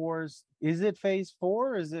Armor Wars? Is it phase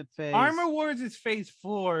 4? Or is it phase? Armor Wars is phase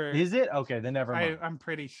 4. Is it? Okay, then never mind. I'm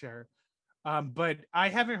pretty sure. But I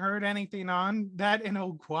haven't heard anything on that in a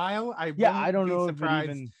while. I don't know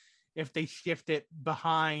if they shift it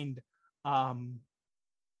behind Wakanda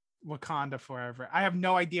Forever. I have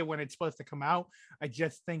no idea when it's supposed to come out. I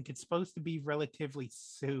just think it's supposed to be relatively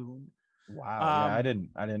soon. Wow, I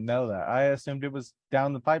didn't know that. I assumed it was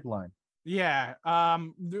down the pipeline. Yeah.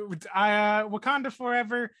 Wakanda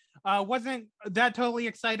Forever wasn't that totally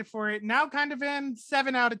excited for it. Now kind of in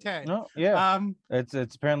 7 out of 10. No, yeah.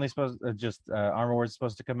 It's apparently supposed Armor Wars is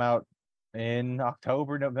supposed to come out in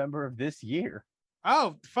October, November of this year.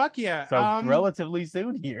 Oh, fuck yeah. So relatively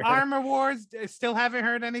soon here. Armor Wars, still haven't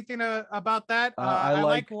heard anything about that. I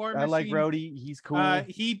like War Machine. I like Rhodey. He's cool.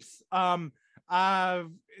 Heaps. I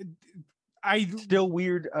still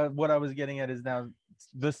weird. What I was getting at is now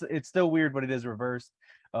this. It's still weird, but it is reversed.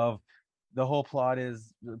 Of the whole plot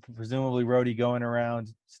is presumably Rhodey going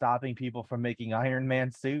around stopping people from making Iron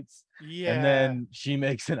Man suits. Yeah. And then she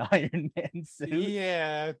makes an Iron Man suit.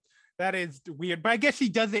 Yeah, that is weird. But I guess she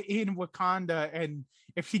does it in Wakanda, and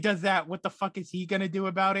if she does that, what the fuck is he gonna do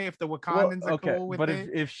about it if the Wakandans are cool with it?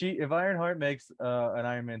 But if Ironheart makes an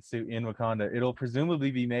Iron Man suit in Wakanda, it'll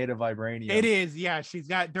presumably be made of vibranium. It is, yeah.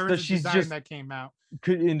 There was a design that came out.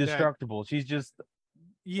 Indestructible. She's just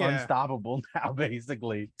unstoppable now,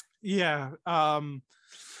 basically. Yeah.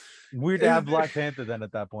 Weird to have Black Panther then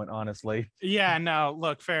at that point, honestly. Yeah, no,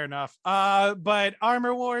 look, fair enough. But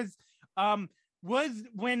Armor Wars was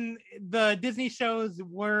when the Disney shows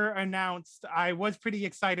were announced. I was pretty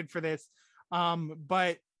excited for this.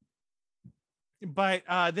 But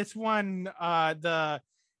this one, the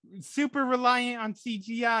super reliant on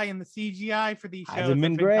CGI, and the CGI for these shows hasn't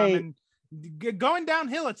been great. Going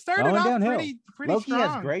downhill. It started off pretty Loki strong.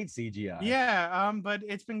 has great CGI. Yeah, but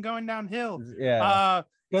it's been going downhill. Yeah.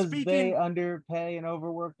 Because they underpay and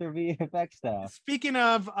overwork their VFX staff. Speaking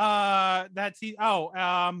of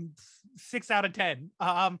 6 out of 10.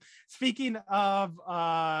 Speaking of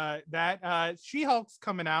that, She-Hulk's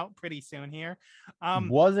coming out pretty soon here.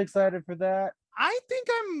 Was excited for that. I think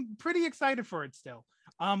I'm pretty excited for it still.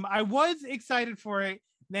 I was excited for it.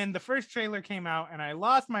 Then the first trailer came out and I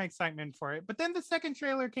lost my excitement for it. But then the second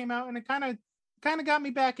trailer came out and it kind of got me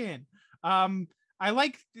back in. I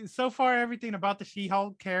like so far everything about the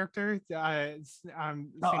She-Hulk character. I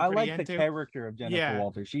like the character of Jennifer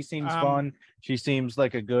Walters. She seems fun. She seems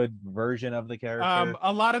like a good version of the character.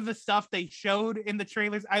 A lot of the stuff they showed in the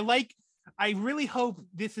trailers, I really hope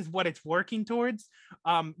this is what it's working towards.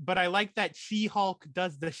 But I like that She-Hulk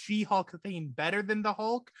does the She-Hulk thing better than the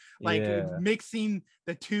Hulk. Mixing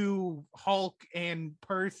the two Hulk and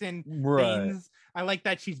person things. I like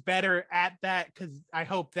that she's better at that because I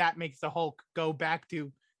hope that makes the Hulk go back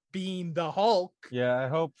to being the Hulk. Yeah, I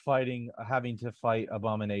hope having to fight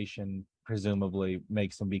Abomination presumably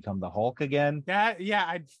makes him become the Hulk again.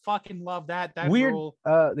 I'd fucking love that. That weird. Rule.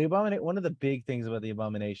 The Abomination. One of the big things about the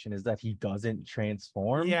Abomination is that he doesn't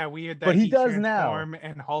transform. Yeah, weird. But he does now,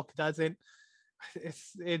 and Hulk doesn't.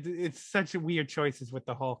 It's such a weird choices with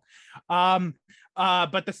the Hulk.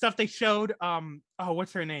 But the stuff they showed,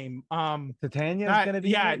 what's her name? Titania's gonna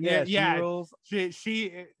be she rules.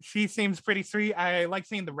 She seems pretty sweet. I like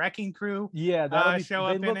seeing the Wrecking Crew. Yeah, show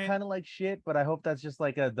they up look in it. kind of like shit, but I hope that's just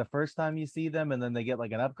like the first time you see them, and then they get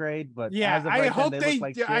like an upgrade. But yeah, I hope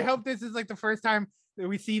I hope this is like the first time that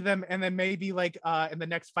we see them, and then maybe like in the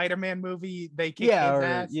next Spider-Man movie they kick his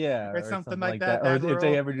ass, or something like that. Or if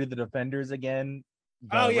they ever do the Defenders again.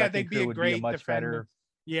 They'd be a great much better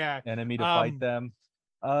enemy to fight them.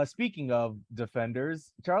 Speaking of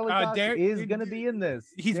Defenders, Charlie Cox is gonna be in this.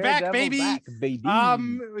 He's back, baby.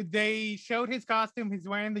 They showed his costume. He's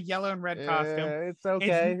wearing the yellow and red costume. It's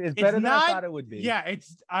okay. It's better than I thought it would be. Yeah,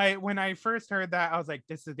 when I first heard that, I was like,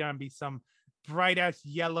 this is gonna be some bright ass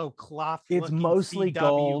yellow cloth. It's mostly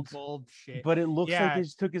gold shit, but it looks like he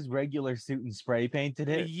just took his regular suit and spray painted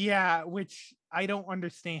it. Yeah, which I don't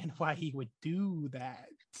understand why he would do that.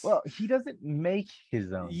 Well, he doesn't make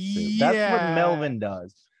his own suit. That's what Melvin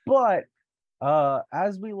does. But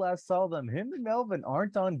as we last saw them, him and Melvin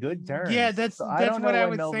aren't on good terms. Yeah, that's what I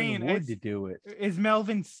was saying. To do it. Is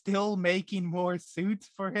Melvin still making more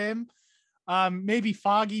suits for him? Maybe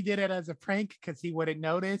Foggy did it as a prank because he wouldn't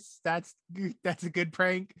notice. That's a good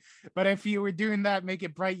prank. But if you were doing that, make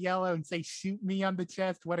it bright yellow and say "shoot me" on the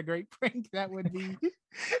chest. What a great prank that would be.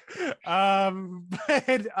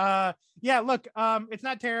 Look, it's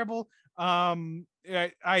not terrible.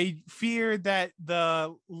 I fear that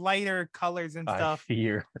the lighter colors and stuff.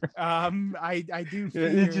 I do fear.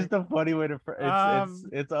 It's just a funny way to.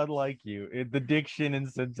 It's unlike you. The diction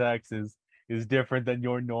and syntax is different than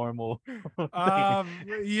your normal I'm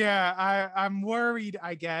worried,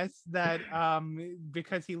 I guess, that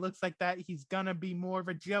because he looks like that, he's gonna be more of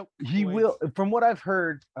a joke. He will, from what I've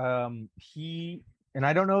heard, and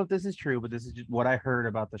I don't know if this is true, but this is just what I heard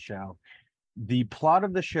about the show. The plot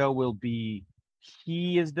of the show will be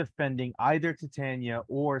he is defending either Titania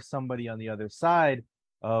or somebody on the other side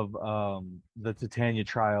of the Titania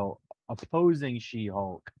trial opposing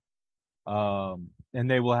She-Hulk. And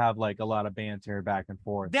they will have like a lot of banter back and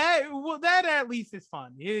forth. That at least is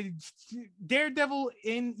fun. Daredevil,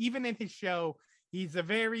 even in his show, he's a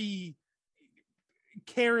very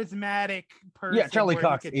charismatic person. Yeah, Charlie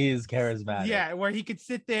Cox is charismatic. Yeah, where he could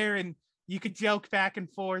sit there and You could joke back and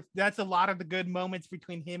forth. That's a lot of the good moments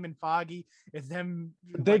between him and Foggy. Is them.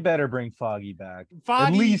 They better bring Foggy back.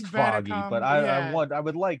 Foggy at least better Foggy, come, but yeah. I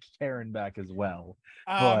would like Karen back as well.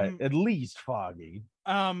 But at least Foggy.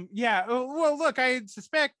 Yeah. Well, look, I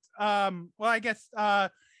suspect. I guess.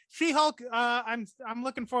 She-Hulk. I'm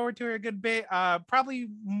looking forward to her a good bit. Probably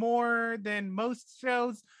more than most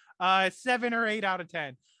shows. 7 or 8 out of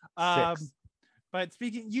 10. 6. But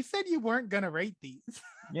you said you weren't gonna rate these.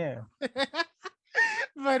 Yeah.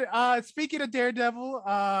 But speaking of Daredevil,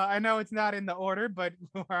 I know it's not in the order, but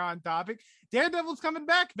we're on topic. Daredevil's coming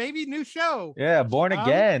back, baby, new show. Yeah, Born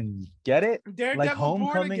Again. Get it? Daredevil like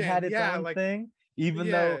Homecoming Born Again. had its own thing.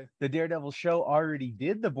 Even though the Daredevil show already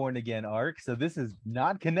did the Born Again arc, so this is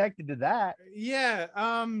not connected to that. Yeah.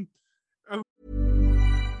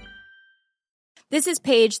 This is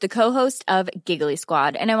Paige, the co-host of Giggly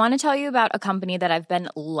Squad, and I want to tell you about a company that I've been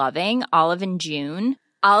loving, Olive & June.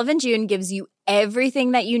 Olive & June gives you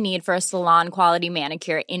everything that you need for a salon-quality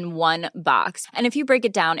manicure in one box. And if you break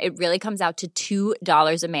it down, it really comes out to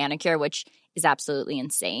 $2 a manicure, which is absolutely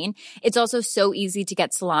insane. It's also so easy to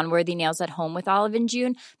get salon-worthy nails at home with Olive &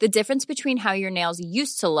 June. The difference between how your nails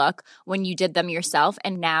used to look when you did them yourself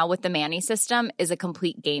and now with the Mani system is a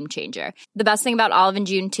complete game changer. The best thing about Olive &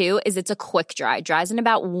 June, too, is it's a quick dry. Dries in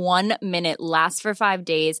about 1 minute, lasts for 5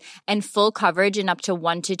 days, and full coverage in up to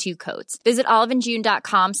 1 to 2 coats. Visit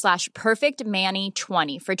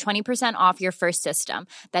oliveandjune.com/perfectmani20 for 20% off your first system.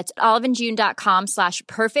 That's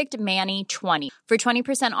oliveandjune.com/perfectmani20 for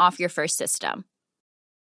 20% off your first system.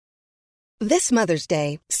 This Mother's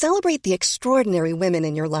Day, celebrate the extraordinary women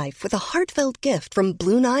in your life with a heartfelt gift from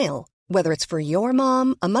Blue Nile. Whether it's for your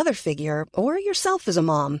mom, a mother figure, or yourself as a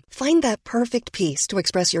mom, find that perfect piece to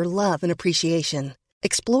express your love and appreciation.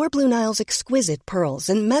 Explore Blue Nile's exquisite pearls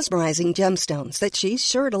and mesmerizing gemstones that she's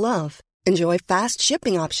sure to love. Enjoy fast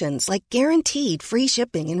shipping options like guaranteed free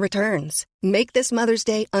shipping and returns. Make this Mother's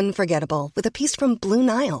Day unforgettable with a piece from Blue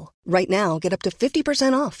Nile. Right now, get up to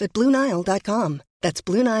 50% off at BlueNile.com. That's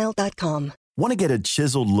BlueNile.com. Want to get a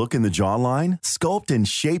chiseled look in the jawline? Sculpt and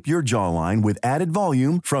shape your jawline with added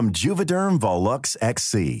volume from Juvederm Volux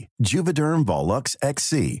XC. Juvederm Volux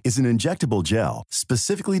XC is an injectable gel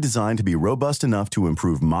specifically designed to be robust enough to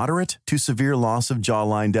improve moderate to severe loss of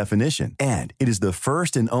jawline definition. And it is the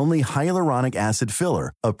first and only hyaluronic acid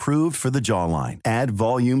filler approved for the jawline. Add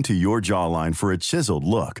volume to your jawline for a chiseled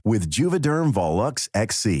look with Juvederm Volux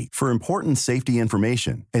XC. For important safety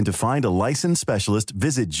information and to find a licensed specialist,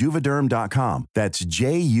 visit Juvederm.com. That's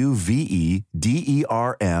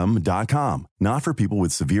Juvederm.com. Not for people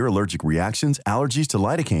with severe allergic reactions, allergies to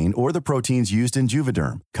lidocaine, or the proteins used in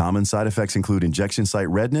Juvederm. Common side effects include injection site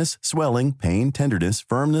redness, swelling, pain, tenderness,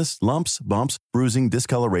 firmness, lumps, bumps, bruising,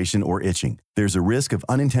 discoloration, or itching. There's a risk of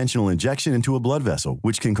unintentional injection into a blood vessel,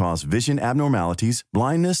 which can cause vision abnormalities,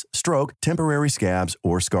 blindness, stroke, temporary scabs,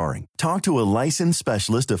 or scarring. Talk to a licensed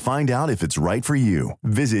specialist to find out if it's right for you.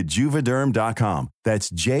 Visit Juvederm.com.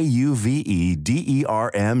 That's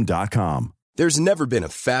Juvederm.com. There's never been a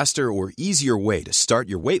faster or easier way to start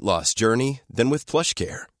your weight loss journey than with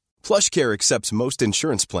PlushCare. PlushCare accepts most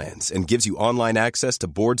insurance plans and gives you online access to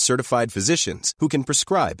board-certified physicians who can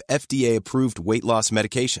prescribe FDA-approved weight loss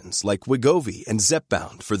medications like Wegovy and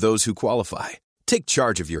Zepbound for those who qualify. Take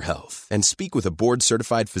charge of your health and speak with a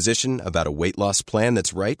board-certified physician about a weight loss plan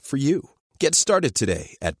that's right for you. Get started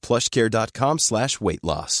today at plushcare.com/weight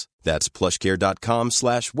loss. That's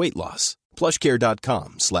plushcare.com/weight loss.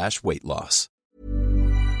 plushcare.com/weight loss.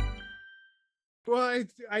 Well,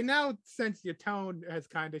 I now sense your tone has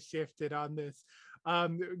kind of shifted on this,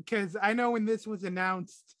 because I know when this was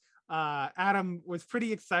announced, Adam was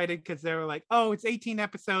pretty excited because they were like, "Oh, it's 18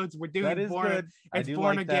 episodes. We're doing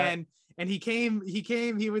Born Again." And he came,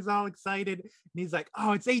 he was all excited, and he's like,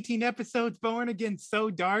 "Oh, it's 18 episodes, Born Again, so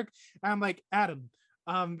dark." And I'm like, Adam,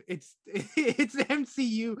 it's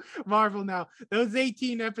MCU Marvel now. Those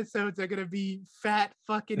 18 episodes are gonna be fat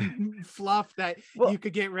fucking fluff that you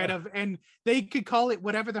could get rid of, and they could call it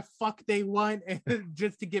whatever the fuck they want,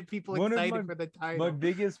 just to get people excited for the title. My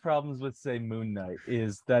biggest problems with, say, Moon Knight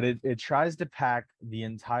is that it tries to pack the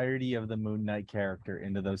entirety of the Moon Knight character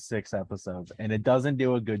into those 6 episodes, and it doesn't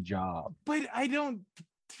do a good job. But I don't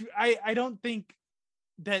think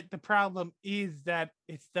that the problem is that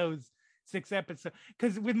it's those 6 episodes,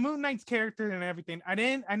 because with Moon Knight's character and everything, I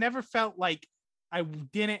never felt like I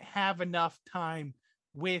didn't have enough time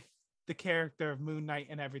with the character of Moon Knight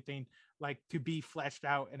and everything, like, to be fleshed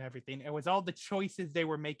out and everything. It was all the choices they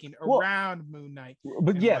were making around Moon Knight.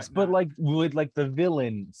 But yes, whatnot. But like would like the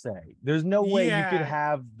villain say, there's no way you could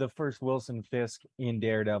have the first Wilson Fisk in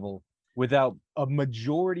Daredevil without a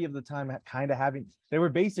majority of the time kind of having. They were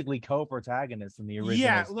basically co-protagonists in the original.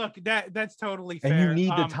 Yeah, look, that's totally fair. And you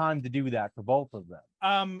need the time to do that for both of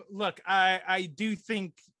them. Look, I do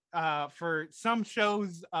think for some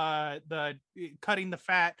shows, the cutting the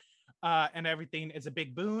fat and everything is a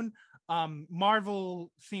big boon.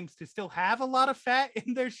 Marvel seems to still have a lot of fat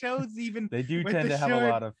in their shows, even they do tend to have a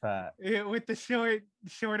lot of fat with the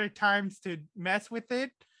shorter times to mess with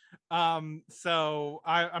it. So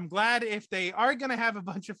I'm glad if they are gonna have a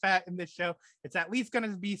bunch of fat in this show, it's at least gonna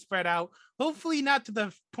be spread out. Hopefully not to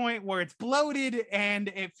the point where it's bloated and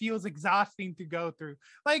it feels exhausting to go through,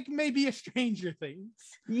 like maybe a Stranger Things.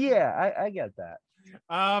 Yeah, I get that.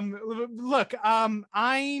 Look,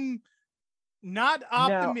 I'm not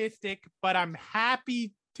optimistic, but I'm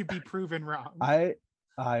happy to be proven wrong. I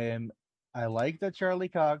like that Charlie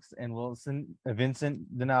Cox and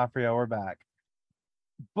Vincent D'Onofrio are back,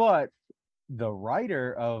 but the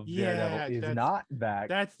writer of Daredevil is not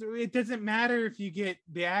back. It doesn't matter if you get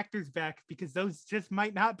the actors back, because those just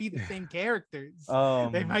might not be the same characters.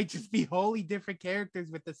 They might just be wholly different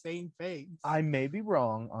characters with the same face. I may be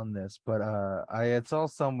wrong on this, but I saw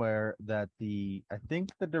somewhere that I think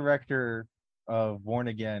the director of Born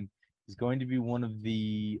Again is going to be one of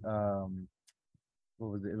the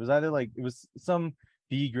what was it? It was either like it was some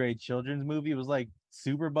B-grade children's movie. It was like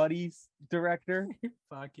Super Buddies director.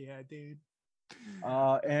 Fuck yeah, dude.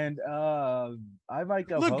 And I might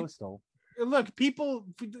go Postal. Look, people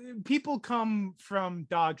come from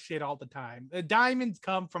dog shit all the time. Diamonds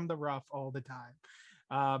come from the rough all the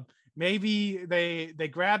time. Maybe they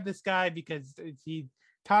grab this guy because he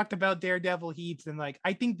talked about Daredevil heaps, and like,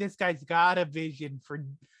 I think this guy's got a vision for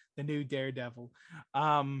the new Daredevil.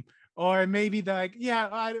 Or maybe they're like,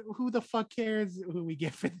 yeah, who the fuck cares who we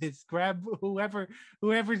get for this? Grab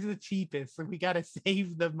whoever's the cheapest. So we got to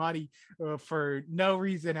save the money for no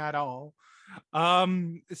reason at all.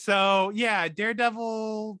 So yeah,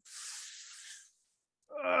 Daredevil.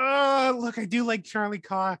 Look, I do like Charlie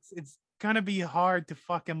Cox. It's gonna be hard to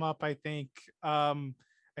fuck him up, I think.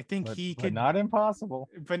 I think he could, not impossible.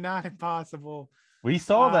 But not impossible. We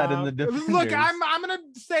saw that in the Defenders. Look, I'm gonna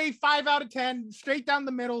say 5 out of 10, straight down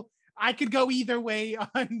the middle. I could go either way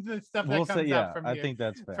on the stuff that comes out from here. I think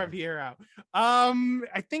that's fair. From here out.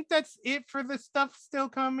 I think that's it for the stuff still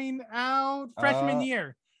coming out. Freshman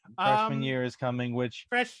year. Freshman year is coming, which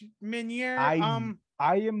freshman year.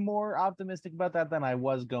 I am more optimistic about that than I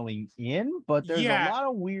was going in, but there's a lot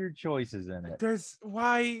of weird choices in it.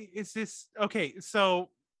 Why is this okay? So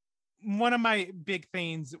one of my big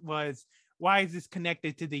things was, why is this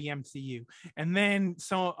connected to the MCU? And then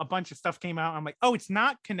so a bunch of stuff came out. I'm like, oh, it's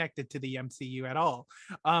not connected to the MCU at all.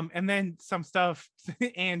 And then some stuff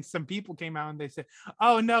and some people came out and they said,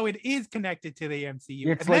 oh no, it is connected to the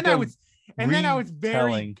MCU. Then I was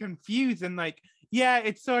very confused and like, yeah,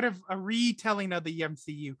 it's sort of a retelling of the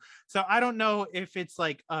MCU. So I don't know if it's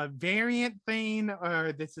like a variant thing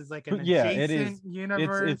or this is like an adjacent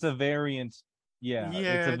universe. It's a variant. Yeah,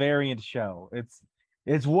 it's a variant show.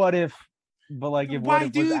 It's what if. But like, if what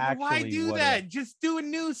if was actually why do that? Just do a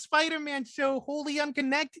new Spider-Man show wholly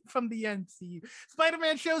unconnected from the MCU.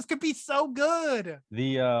 Spider-Man shows could be so good.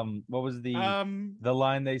 What was the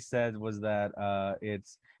line they said was that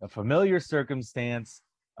it's a familiar circumstance,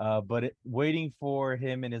 but waiting for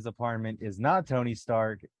him in his apartment is not Tony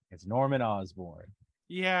Stark, it's Norman Osborn.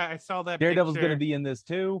 Yeah, I saw that. Daredevil's going to be in this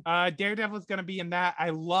too. Daredevil's going to be in that. I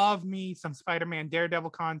love me some Spider-Man Daredevil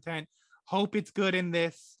content. Hope it's good in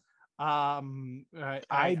this. I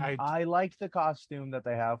like the costume that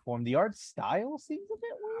they have for him. The art style seems a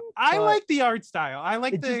bit weird. I like the art style. I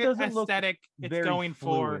like the aesthetic it's going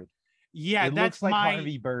fluid. For. Yeah, it that's looks like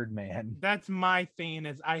Harvey Birdman. That's my thing,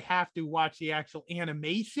 is I have to watch the actual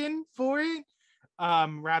animation for it,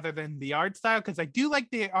 rather than the art style, because I do like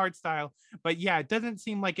the art style, but yeah, it doesn't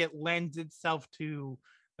seem like it lends itself to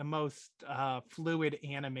the most fluid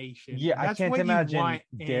animation. Yeah, I can't imagine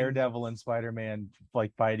Daredevil and Spider-Man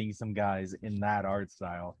like fighting some guys in that art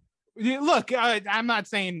style. Look, I'm not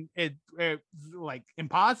saying it's like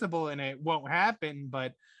impossible and it won't happen,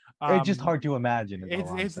 but it's just hard to imagine.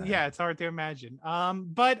 It's hard to imagine.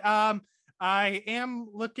 But I am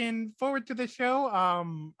looking forward to the show.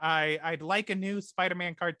 I'd like a new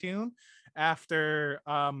Spider-Man cartoon after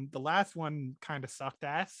the last one kind of sucked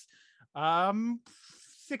ass.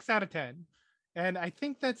 6 out of 10, and I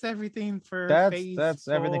think that's everything for phase that's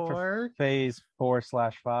 4. Everything for phase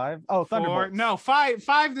 4/5. Oh, Thunderbolts. No, five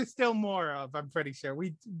there's still more of. I'm pretty sure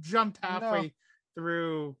we jumped halfway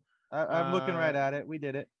through. I'm looking right at it. We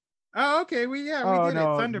did it. Oh, okay. We did it.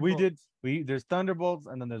 Thunderbolts. There's Thunderbolts,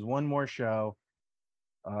 and then there's one more show.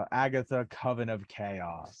 Agatha Coven of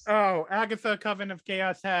Chaos. Oh, Agatha Coven of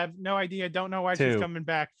Chaos. Have no idea. Don't know why she's coming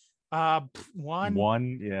back.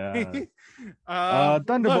 One. Yeah. Look,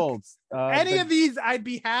 Thunderbolts. any of these, I'd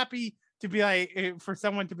be happy to be like, for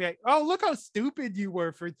someone to be like, oh, look how stupid you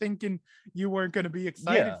were for thinking you weren't going to be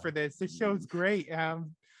excited for this. This show's great.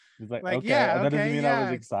 It's like okay, that doesn't mean I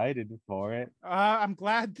was excited for it. I'm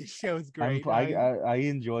glad this show's great. I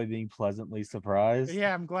enjoy being pleasantly surprised.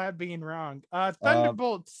 Yeah, I'm glad being wrong.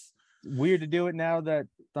 Thunderbolts. Weird to do it now that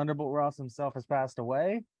Thunderbolt Ross himself has passed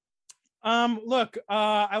away. Look,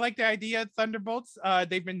 I like the idea of Thunderbolts.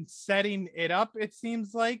 They've been setting it up, it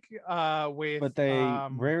seems like, but they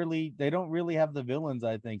don't really have the villains,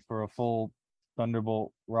 I think, for a full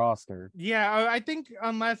Thunderbolt roster. Yeah, I think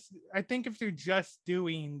if they're just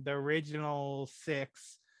doing the original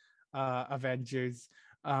 6 Avengers,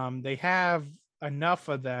 they have enough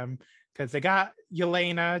of them because they got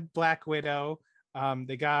Yelena, Black Widow.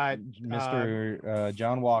 They got Mr.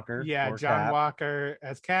 John Walker. Yeah, John Cap. Walker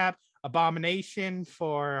as Cap. Abomination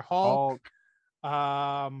for Hulk.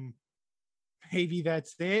 Maybe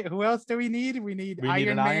that's it. Who else do we need? We need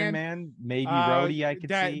Iron Man. Maybe Rhodey. I could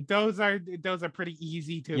see. Those are pretty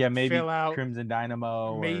easy to fill out. Crimson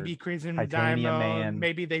Dynamo. Maybe Crimson Dynamo. Man.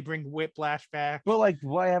 Maybe they bring Whiplash back. But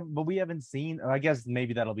we haven't seen. I guess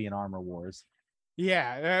maybe that'll be an Armor Wars.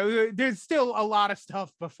 Yeah, there's still a lot of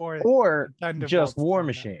stuff before. Or just War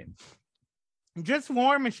Machine. Just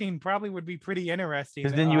War Machine probably would be pretty interesting.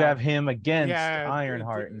 Because then you have him against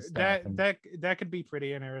Ironheart and stuff. That could be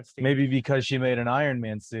pretty interesting. Maybe because she made an Iron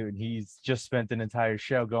Man suit, and he's just spent an entire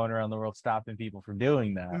show going around the world stopping people from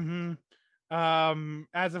doing that. Mm-hmm.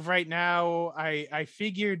 As of right now, I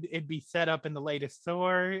figured it'd be set up in the latest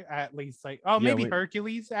Thor, at least maybe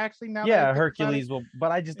Hercules actually now. Yeah, Hercules will,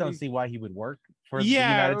 but I just don't see why he would work for the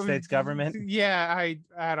United States government. Yeah,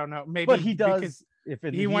 I don't know. Maybe, but he does. If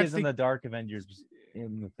he is in the Dark Avengers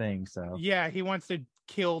in the thing, so yeah, he wants to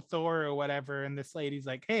kill Thor or whatever, and this lady's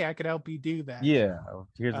like, "Hey, I could help you do that." Yeah,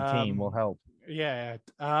 here's a team. We'll help. Yeah.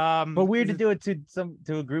 But weird to do it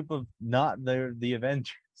to a group of not the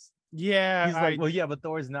Avengers. Yeah, he's like, well, yeah, but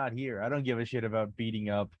Thor's not here. I don't give a shit about beating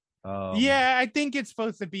up. Yeah, I think it's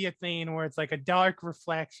supposed to be a thing where it's like a dark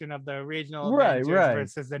reflection of the original Avengers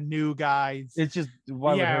versus the new guys. It's just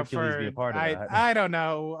why would Hercules be a part of that? I don't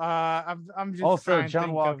know. I'm just also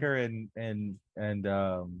John Walker and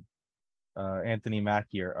Anthony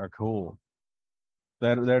Mackie are cool.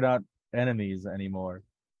 They're not enemies anymore.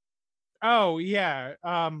 Oh yeah.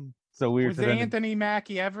 So weird. Was Anthony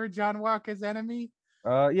Mackie ever John Walker's enemy?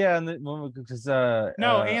 Yeah, and because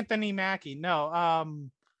Anthony Mackie. No.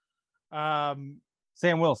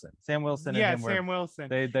 Sam Wilson. Sam Wilson. Yeah, and him Sam Wilson.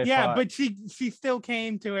 They fought. But she still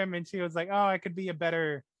came to him and she was like, "Oh, I could be a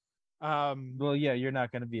better." Well, yeah, you're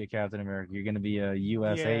not going to be a Captain America. You're going to be a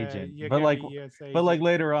U.S. agent. But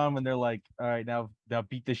later on, when they're like, "All right, now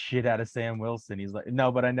beat the shit out of Sam Wilson," he's like,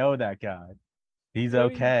 "No, but I know that guy. He's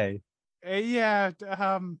okay." Yeah.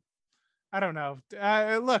 I don't know.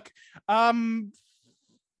 Look.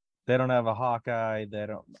 They don't have a Hawkeye. They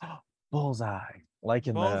don't. Bullseye.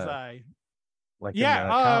 Bullseye.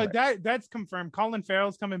 That's confirmed. Colin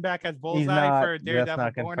Farrell's coming back as Bullseye for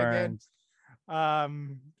Daredevil Born Again.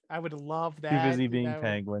 I would love that. Too busy being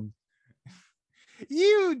Penguin.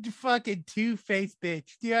 You fucking two-faced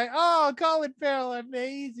bitch. Yeah. Oh, Colin Farrell,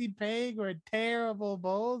 amazing Penguin, terrible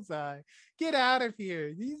Bullseye. Get out of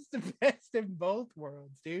here. He's the best in both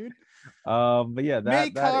worlds, dude. But yeah,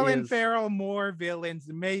 make Colin Farrell more villains.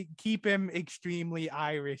 Keep him extremely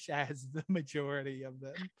Irish as the majority of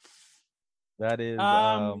them. That is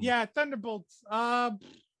yeah, Thunderbolts.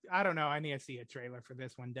 I don't know. I need to see a trailer for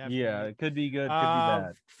this one. Definitely. Yeah, it could be good. Could be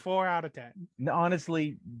bad. 4 out of 10. No,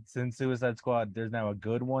 honestly, since Suicide Squad, there's now a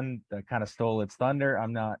good one that kind of stole its thunder.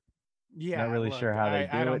 I'm not. Not really sure how they do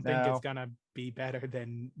it now. I don't think it's gonna be better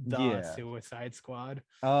than the Suicide Squad.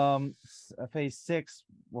 Phase 6.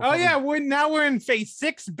 Now we're in Phase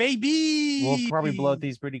 6, baby. We'll probably blow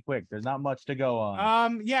these pretty quick. There's not much to go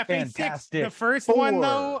on. Phase 6. The first one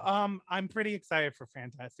though, I'm pretty excited for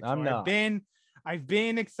Fantastic Four. I'm not. I've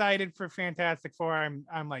been excited for Fantastic Four.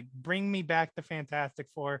 I'm like, bring me back the Fantastic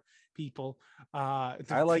Four people. I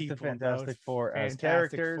like the Fantastic Four as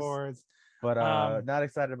characters. But not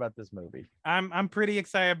excited about this movie. I'm pretty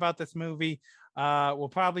excited about this movie. We'll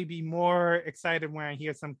probably be more excited when I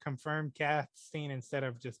hear some confirmed casting instead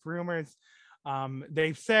of just rumors.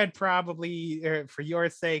 They've said probably for your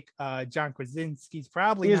sake, John Krasinski's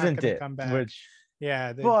probably not going to come back.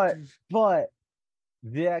 But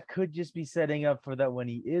that could just be setting up for that when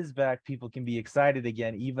he is back, people can be excited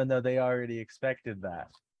again, even though they already expected that.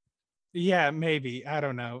 Yeah, maybe. I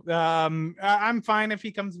don't know. I'm fine if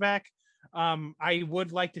he comes back. I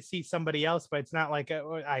would like to see somebody else, but it's not like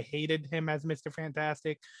I hated him as Mr.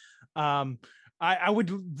 Fantastic. Um, I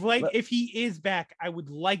would like, if he is back, I would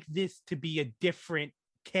like this to be a different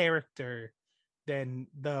character than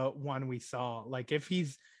the one we saw. Like if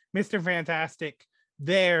he's Mr. Fantastic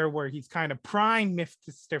there, where he's kind of prime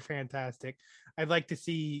Mr. Fantastic, I'd like to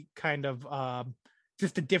see kind of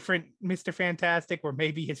just a different Mr. Fantastic, where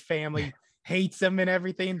maybe his family hates him and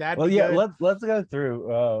everything. Let's go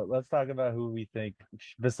through. Let's talk about who we think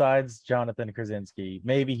besides Jonathan Krasinski.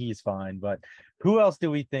 Maybe he's fine, but who else do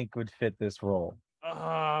we think would fit this role?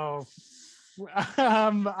 Oh,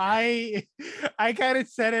 I kind of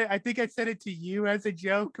said it. I think I said it to you as a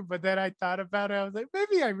joke, but then I thought about it. I was like,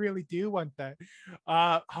 maybe I really do want that.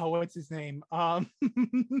 What's his name? Oh,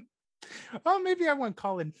 maybe I want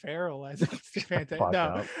Colin Farrell as Mr. Fantastic.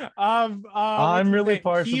 No, I'm really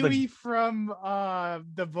partial to Huey from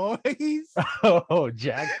The Boys. Oh,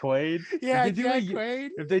 Jack Quaid. Yeah, Jack Quaid.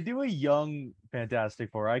 If they do a young Fantastic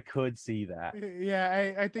Four, I could see that.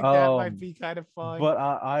 Yeah, I think that might be kind of fun. But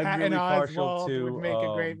I'm really partial to would make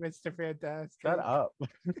a great Mr. Fantastic. Shut up.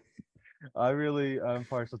 I'm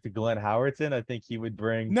partial to Glenn Howerton. I think he would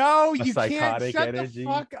bring you psychotic can't shut energy. The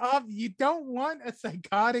fuck up. You don't want a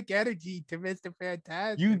psychotic energy to Mr.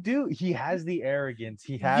 Fantastic. You do. He has the arrogance.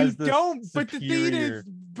 He has but the thing is,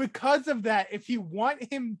 because of that, if you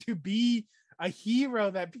want him to be a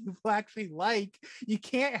hero that people actually like, you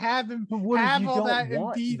can't have him have all that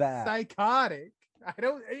and be psychotic.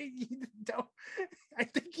 I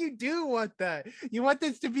think you do want that. You want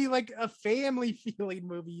this to be like a family feeling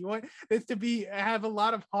movie. You want this to have a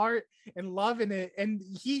lot of heart and love in it. And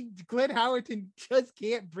Glenn Howerton just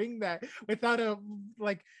can't bring that without a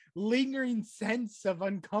like lingering sense of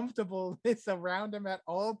uncomfortableness around him at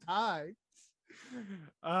all times.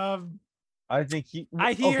 I think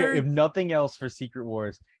if nothing else for Secret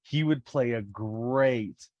Wars, he would play a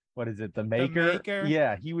great, what is it, the Maker?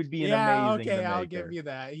 Yeah, he would be an amazing The Maker. I'll give you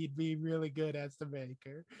that. He'd be really good as the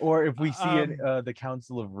Maker. Or if we see the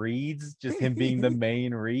Council of Reeds, just him being the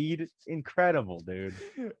main Reed, incredible, dude.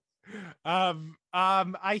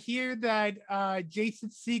 I hear that Jason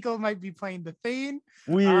Segel might be playing the Thane.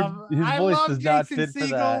 Weird. His voice does not fit for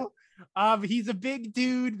that. He's a big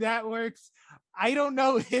dude that works. I don't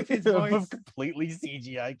know if his voice completely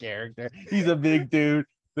CGI character. He's a big dude.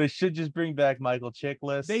 They should just bring back Michael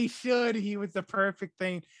Chiklis. They should. He was the perfect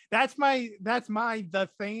Thane. That's my the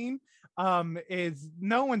Thane. Is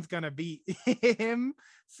no one's gonna beat him.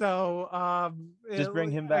 So just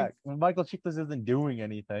bring him back. Michael Chiklis isn't doing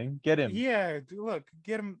anything. Get him. Yeah, look,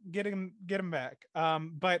 get him back.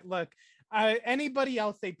 But look, anybody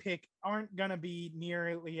else they pick aren't gonna be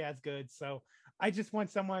nearly as good. So I just want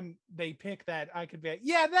someone they pick that I could be like,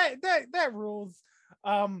 yeah, that rules.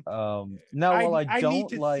 I need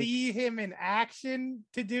to see him in action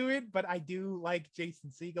to do it, but I do like Jason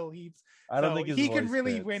Segel heaps. I don't think he could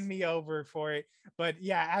really win me over for it. But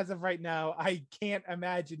yeah, as of right now, I can't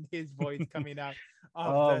imagine his voice coming out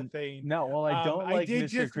of the thing. No, well, I don't like Mr.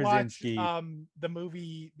 Just Krasinski. Watch the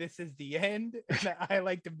movie This Is the End, and I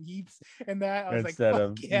liked him heaps, and that I was instead like,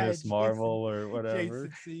 of Miss Marvel or whatever.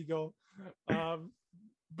 Jason Segel.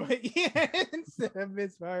 But yeah, instead of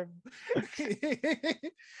Miss Marvel.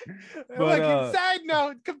 Side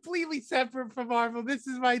note, completely separate from Marvel. This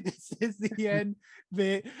is the end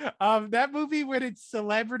bit. That movie when it's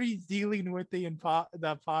celebrities dealing with the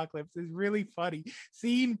apocalypse is really funny.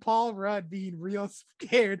 Seeing Paul Rudd being real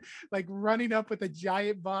scared, like running up with a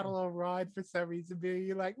giant bottle of Rudd for some reason,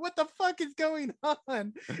 being like, "What the fuck is going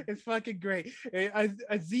on?" It's fucking great.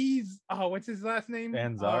 Aziz, what's his last name?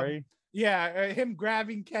 Ansari. Him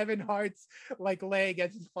grabbing Kevin Hart's like leg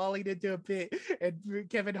as he's falling into a pit, and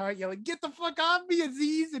Kevin Hart yelling, "Get the fuck off me,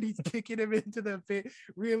 Aziz!" and he's kicking him into the pit.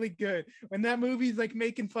 Really good. When that movie's like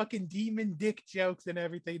making fucking demon dick jokes and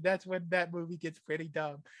everything, that's when that movie gets pretty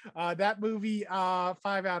dumb. That movie, 5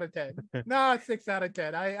 out of 10. No, 6 out of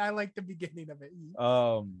 10. I like the beginning of it.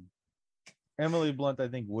 Emily Blunt, I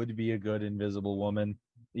think, would be a good Invisible Woman.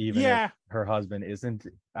 Even if her husband isn't,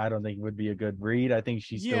 I don't think would be a good Reed. I think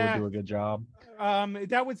she still would do a good job.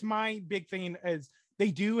 That was my big thing, is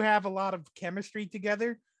they do have a lot of chemistry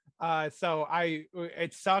together. So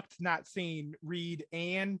it sucked not seeing Reed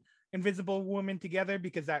and Invisible Woman together,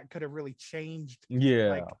 because that could have really changed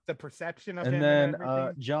like the perception of him. And then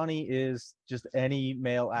Johnny is just any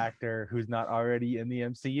male actor who's not already in the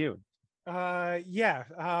MCU. Ryan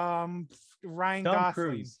Tom Gosling.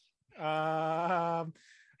 Cruise.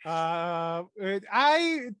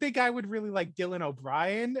 I think I would really like Dylan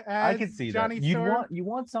O'Brien as I could see Johnny that. Storm. You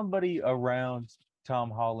want somebody around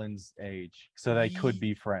Tom Holland's age, so they could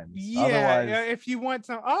be friends. Yeah, Otherwise, if you want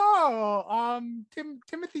some,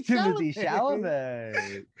 Timothy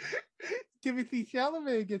Chalamet. Timothy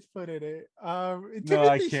Chalamet gets put in it. No, Timothy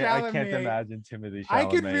I can't Chalamet, imagine Timothy Chalamet. I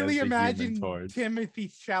could really as the imagine Human Torch. Timothy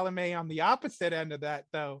Chalamet on the opposite end of that,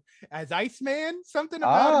 though, as Iceman. Something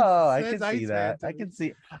about I him says can see Iceman that. to I me. can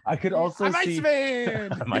see. I could also I'm see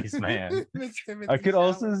Iceman. I'm Iceman. It's Timothy I could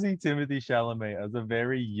also Chalamet. see Timothy Chalamet as a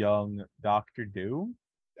very young Doctor Doom.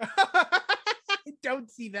 I don't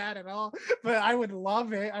see that at all, but I would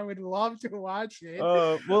love it. I would love to watch it.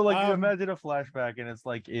 Well, like you imagine a flashback and it's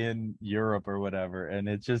like in Europe or whatever, and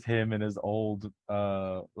it's just him and his old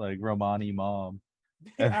like Romani mom.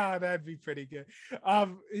 Oh, that'd be pretty good.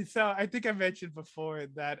 So I think I mentioned before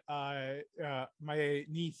that my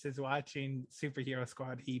niece is watching Superhero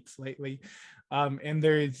Squad heaps lately. And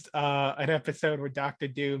there's an episode where Dr.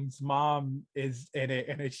 Doom's mom is in it,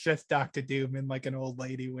 and it's just Dr. Doom in like an old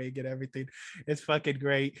lady wig and everything. It's fucking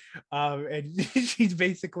great. And she's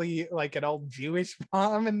basically like an old Jewish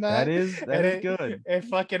mom in that. That is good. It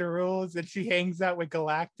fucking rules. And she hangs out with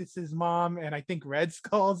Galactus's mom and I think Red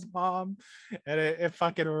Skull's mom. And it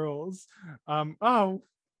fucking rules.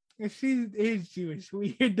 If she is Jewish,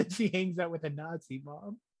 weird that she hangs out with a Nazi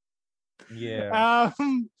mom. Yeah.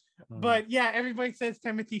 But yeah, everybody says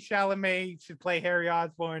Timothy Chalamet should play Harry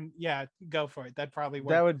Osborn. Yeah, go for it. That'd probably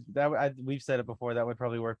work. We've said it before. That would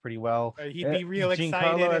probably work pretty well. He'd be real excited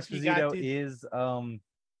Giancarlo if he got Esposito to... is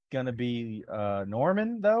gonna be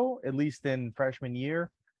Norman though, at least in freshman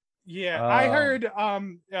year. Yeah, I heard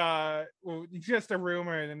well, just a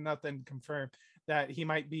rumor and nothing confirmed that he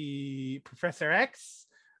might be Professor X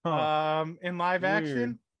in live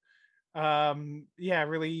action. Yeah,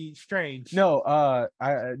 really strange. I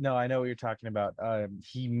know what you're talking about.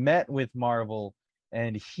 He met with Marvel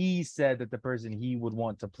and he said that the person he would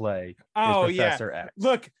want to play is Professor X.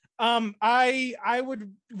 Look, I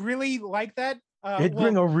would really like that. It'd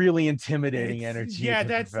bring a really intimidating energy to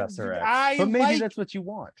that's Professor X. But maybe that's what you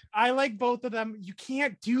want. I like both of them. You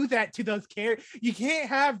can't do that to those characters. You can't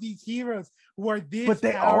have these heroes who are this But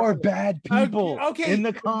they powerful. are bad people in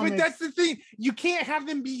the comics. But that's the thing. You can't have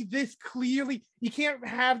them be this clearly. You can't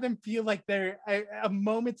have them feel like they're a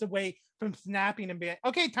moments away from snapping and being,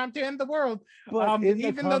 okay, time to end the world. But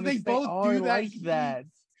even though they both do like that.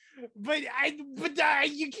 But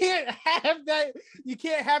you can't have that. You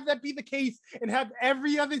can't have that be the case and have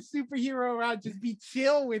every other superhero around just be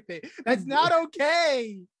chill with it. That's not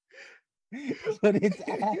okay. But it's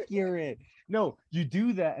accurate. No, you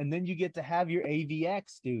do that, and then you get to have your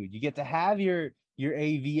AVX, dude. You get to have your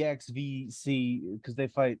AVX VC because they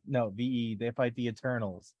fight VE. They fight the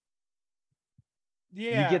Eternals.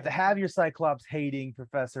 Yeah, you get to have your Cyclops hating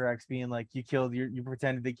Professor X, being like, you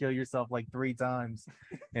pretended to kill yourself like 3 times,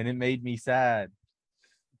 and it made me sad.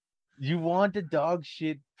 You want a dog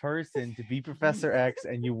shit person to be Professor X,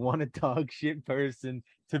 and you want a dog shit person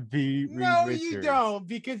to be Reed Richards. You don't,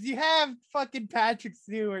 because you have fucking Patrick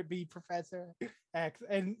Stewart be Professor X,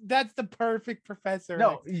 and that's the perfect Professor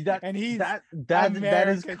X. And he's that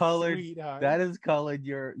is colored. Sweetheart. That is colored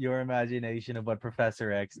your imagination of what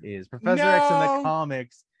Professor X is. Professor X in the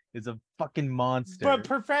comics is a fucking monster. But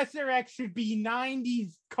Professor X should be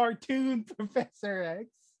 90s cartoon Professor X.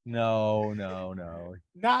 No.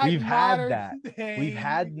 We've had that. We've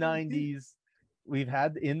had 90s. We've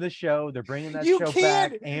had in the show. They're bringing that show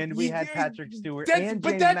back, and we had Patrick Stewart and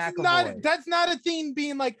James McAvoy. That's not a thing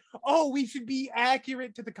being like, oh, we should be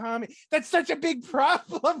accurate to the comic. That's such a big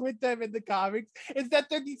problem with them in the comics, is that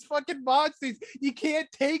they're these fucking monsters. You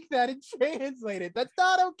can't take that and translate it. That's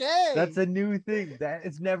not okay. That's a new thing. That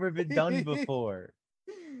it's never been done before.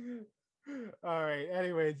 All right.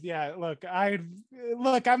 Anyways, yeah. Look, I'm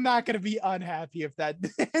not gonna be unhappy if that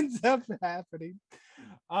ends up happening.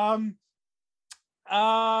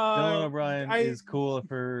 Dylan O'Brien is cool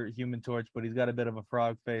for Human Torch, but he's got a bit of a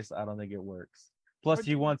frog face. I don't think it works. Plus,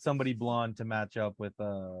 you want somebody blonde to match up with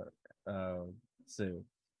Sue.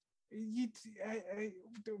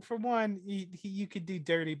 For one, you could do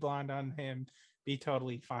dirty blonde on him. Be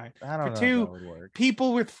totally fine. I don't know. For two, if that would work.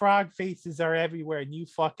 People with frog faces are everywhere, and you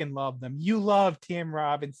fucking love them. You love Tim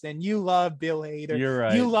Robinson. You love Bill Hader. You're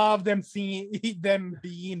right. You love them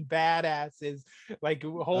being badasses, like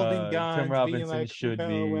holding guns. Tim Robinson like, should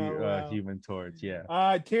be Human Torch.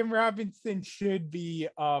 Yeah. Tim Robinson should be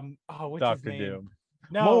what's Dr. his name? Doom.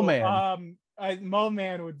 No, Mole Man. Mole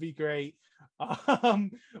Man would be great.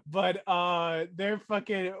 But they're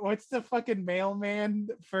fucking, what's the fucking mailman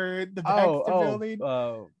for the Baxter building?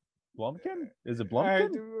 Blumpkin? Is it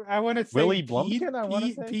Blumpkin? I want to say Willie Blumpkin. I want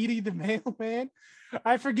to say Petey the mailman.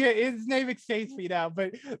 I forget his name escapes me now,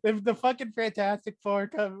 but the fucking Fantastic Four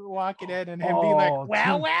come walking in and him being like,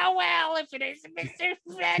 well, if it isn't Mr.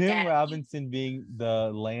 Fantastic. Tim Robinson being the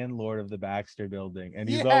landlord of the Baxter Building, and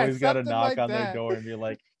he's always got to knock on their door and be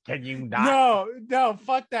like, "Can you not?" No,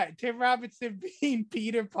 fuck that. Tim Robinson being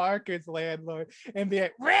Peter Parker's landlord and be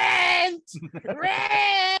like, rent,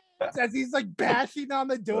 as he's like bashing on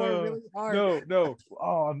the door really hard. No.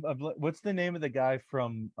 Oh, what's the name of the guy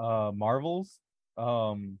from Marvels?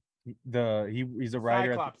 He's a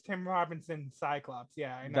writer. Cyclops, Tim Robinson, Cyclops.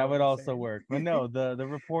 Yeah, I know that would also work. But no, the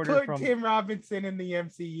reporter Put from Tim Robinson in the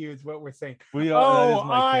MCU is what we're saying.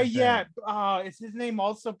 Yeah. Is his name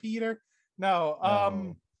also Peter?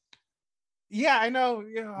 No. Yeah, I know.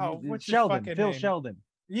 What's Sheldon? Phil name? Sheldon.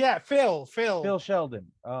 Yeah, Phil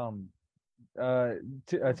Sheldon.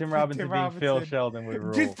 Tim Robinson being Phil Sheldon would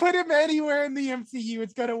rule. Just put him anywhere in the MCU.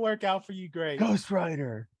 It's gonna work out for you great. Ghost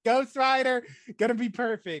Rider, gonna be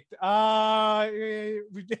perfect.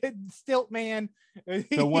 Stilt Man,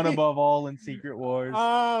 the one above all in Secret Wars.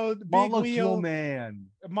 Oh, the Molecule Man.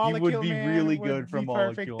 He would be really good for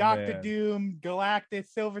Molecule Man. Dr. Doom, Galactus,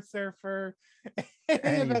 Silver Surfer.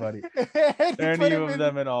 Anybody. Any of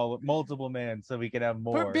them in all. Multiple Man, so we can have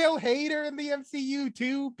more. Put Bill Hader in the MCU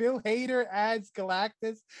too. Bill Hader as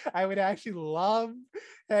Galactus. I would actually love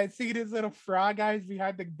seeing his little frog eyes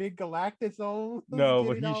behind the big Galactus. No,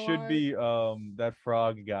 but he should be that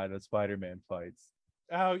frog guy that Spider-Man fights.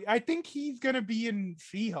 I think he's gonna be in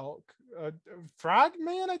She-Hulk. Frog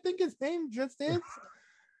Man, I think his name just is.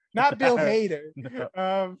 Not Bill Hader.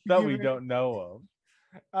 That we don't know of.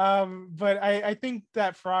 But I think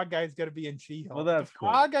that frog guy is gonna be in She-Hulk. Well, that's cool.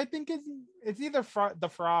 Frog, I think it's either the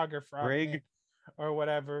frog or frog Rig or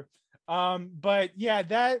whatever. But yeah,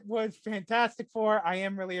 that was Fantastic Four. I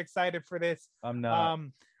am really excited for this. I'm not.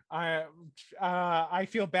 I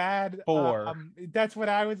feel bad. That's what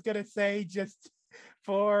I was gonna say. Just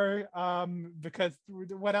for because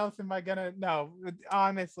what else am I gonna? No,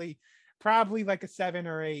 honestly, probably like a 7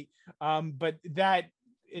 or 8. But that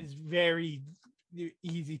is very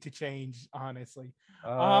easy to change, honestly.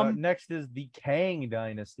 Next is the Kang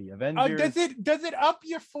Dynasty. Avengers. Does it up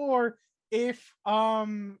your 4 if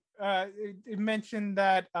it mentioned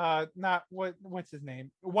that not what's his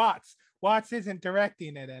name? Watts isn't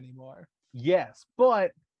directing it anymore. Yes,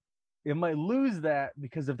 but it might lose that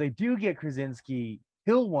because if they do get Krasinski,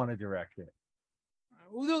 he'll want to direct it.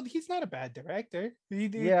 Well, he's not a bad director.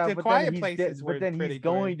 But then he's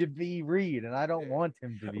going to be Reed, and I don't want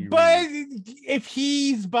him to be. But if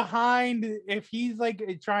he's behind, if he's like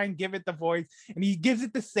try and give it the voice, and he gives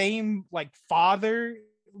it the same like father,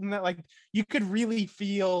 like you could really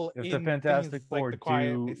feel if the Fantastic Four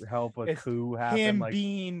do help a coup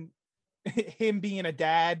happen, him being a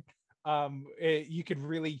dad. You could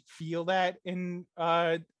really feel that in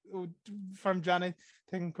from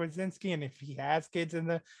Jonathan Krasinski, and if he has kids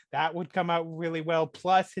that would come out really well.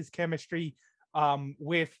 Plus his chemistry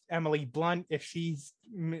with Emily Blunt, if she's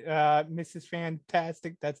Mrs.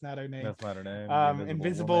 Fantastic, that's not her name. That's not her name.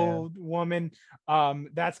 Invisible Woman.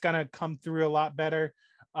 That's gonna come through a lot better.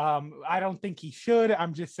 I don't think he should.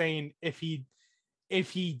 I'm just saying if he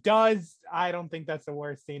does, I don't think that's the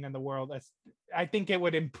worst thing in the world. I think it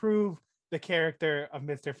would improve the character of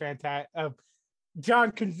Mr. Fantastic,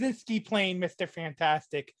 John Krasinski playing Mr.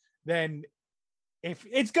 Fantastic. Then if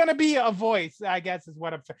it's going to be a voice, I guess is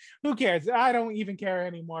what I'm saying. Who cares? I don't even care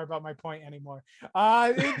anymore about my point anymore.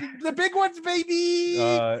 The big ones, baby.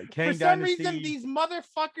 For some reason, these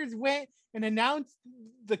motherfuckers went and announced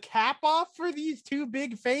the cap off for these 2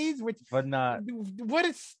 big phase, but not. What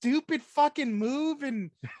a stupid fucking move.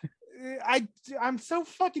 And I'm so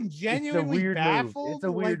fucking genuinely baffled. It's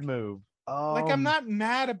a weird move. Like, I'm not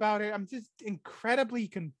mad about it. I'm just incredibly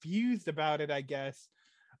confused about it, I guess.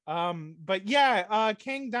 But yeah,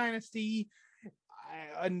 Kang Dynasty.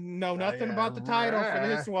 I know nothing about the title for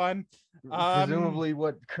this one. Presumably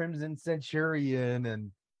what Crimson Centurion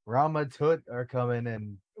and Rama Tut are coming,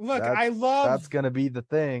 and look, that's gonna be the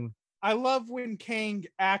thing. I love when Kang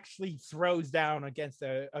actually throws down against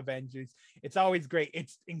the Avengers. It's always great.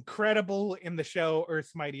 It's incredible in the show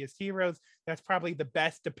Earth's Mightiest Heroes. That's probably the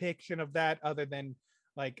best depiction of that, other than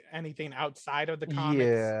like anything outside of the comics.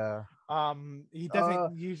 Yeah. He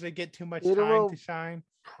doesn't usually get too much time to shine.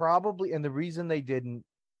 Probably, and the reason they didn't,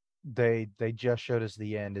 they just showed us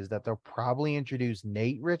the end, is that they'll probably introduce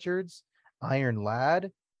Nate Richards, Iron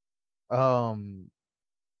Lad,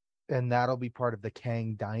 and that'll be part of the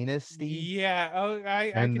Kang Dynasty. Yeah,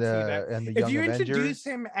 I can see that. And the if Young you Avengers. introduce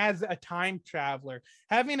him as a time traveler,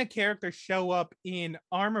 having a character show up in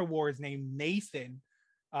Armor Wars named Nathan,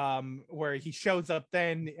 where he shows up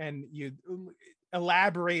then, and you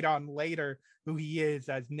elaborate on later who he is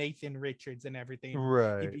as Nathan Richards and everything.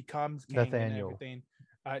 Right. He becomes Kang Nathaniel. and everything.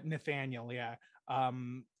 Nathaniel, yeah.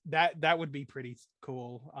 That would be pretty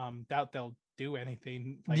cool. Doubt they'll do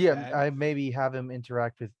anything like that. I maybe have him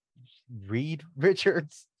interact with Reed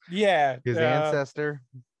Richards. Yeah, his ancestor.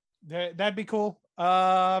 That'd be cool.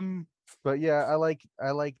 But yeah, I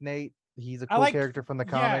like Nate. He's a cool character from the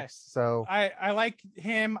comics. So I like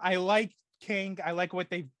him. I like King. I like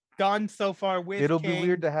what they've done so far with it'll King. be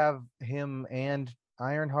weird to have him and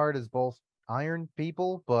Ironheart as both Iron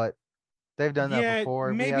people, but they've done that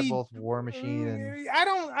before. Maybe, we had both War Machine and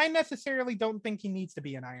I necessarily don't think he needs to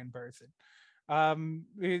be an Iron person.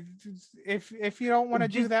 If you don't want to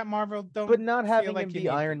do that, Marvel, don't. But not having like him be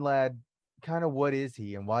Iron Lad, kind of what is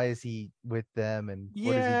he and why is he with them and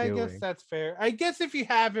what is he doing? I guess that's fair. I guess if you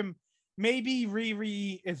have him, maybe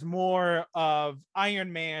Riri is more of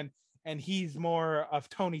Iron Man and he's more of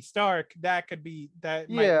Tony Stark. That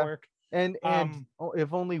might work. And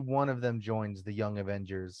if only one of them joins the Young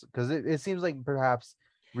Avengers, because it seems like perhaps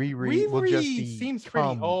Riri will just be seems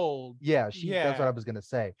pretty old. Yeah, that's what I was gonna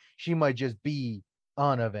say. She might just be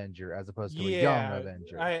an Avenger as opposed to a young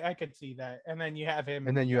Avenger. I could see that. And then you have him,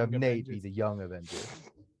 and then you have Nate be the young Avenger.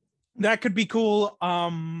 That could be cool.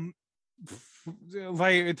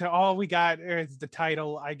 Like all we got is the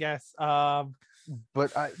title, I guess.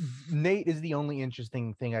 But Nate is the only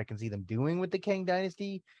interesting thing I can see them doing with the Kang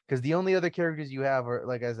Dynasty, because the only other characters you have are,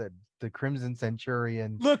 like I said, the Crimson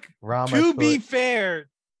Centurion. Look, to be fair,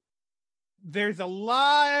 there's a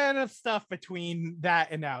lot of stuff between that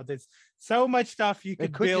and now. There's so much stuff you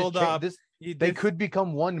could build up. They could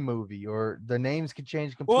become one movie, or the names could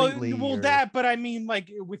change completely. But I mean,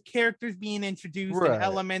 like with characters being introduced and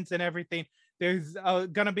elements and everything, there's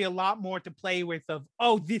gonna be a lot more to play with.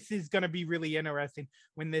 This is gonna be really interesting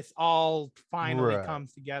when this all finally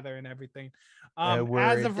comes together and everything.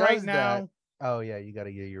 As of right now, you got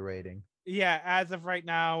to get your rating. Yeah, as of right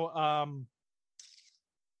now,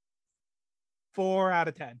 4 out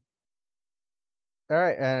of 10. All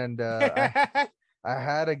right, and I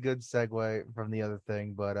had a good segue from the other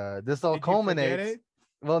thing, but this all culminates.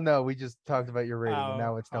 Well, no, we just talked about your rating, and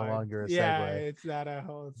now it's no longer a segue. Yeah, it's not a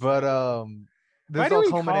whole. But why do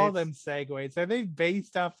we call them segues? Are they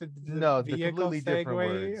based off of the vehicle completely segue, different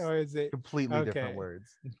words, or is it completely different words?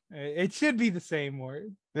 It should be the same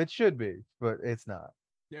word. It should be, but it's not.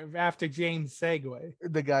 After James Segway,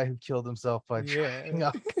 the guy who killed himself by trying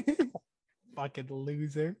up. Fucking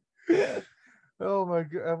loser. Oh my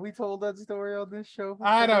god, have we told that story on this show before?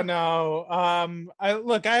 I don't know.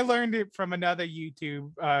 I learned it from another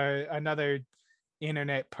YouTube, another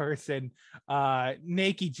internet person,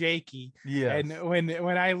 Nakey Jakey. Yeah. And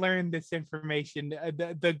when I learned this information,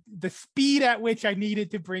 the speed at which I needed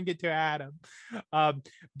to bring it to Adam.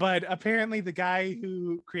 But apparently the guy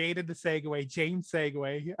who created the Segway, James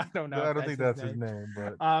Segway, I don't know. I don't think that's his name,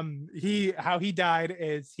 but how he died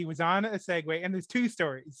is he was on a Segway, and there's 2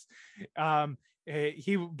 stories.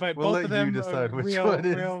 Both of them decide are which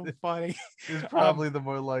real funny. Is probably the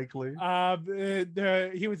more likely.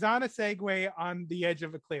 He was on a Segway on the edge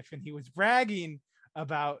of a cliff, and he was bragging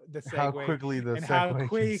about the Segway, how quickly the and Segway how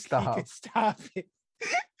quick he could stop it.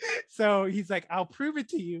 So he's like, I'll prove it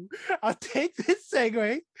to you. I'll take this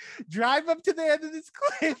Segway, drive up to the end of this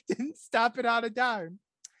cliff, and stop it on a dime.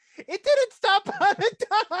 It didn't stop on a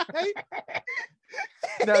dime.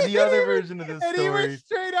 Now the other version of the story, and he went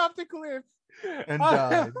straight off the cliff and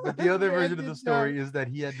died. But the other version of the story is that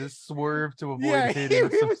he had to swerve to avoid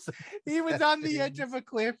hitting. He was on the edge of a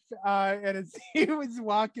cliff, and as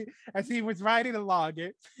he was riding along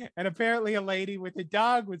it, and apparently a lady with a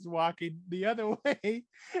dog was walking the other way,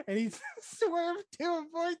 and he swerved to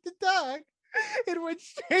avoid the dog and went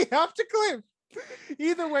straight off the cliff.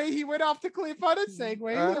 Either way, he went off the cliff on a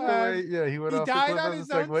Segway. He went off the cliff on a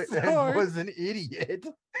Segway and was an idiot.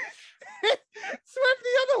 Swerve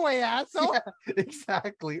the other way, asshole. Yeah,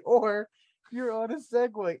 exactly. Or you're on a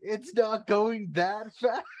Segway. It's not going that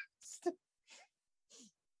fast.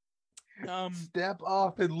 Step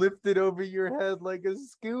off and lift it over your head like a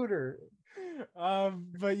scooter.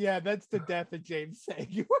 But yeah, that's the death of James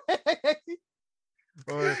Segway.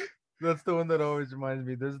 Or that's the one that always reminds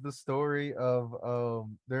me. There's the story of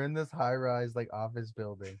they're in this high-rise like office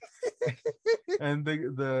building. And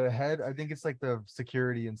the head, I think it's like the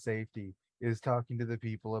security and safety, is talking to the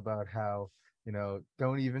people about how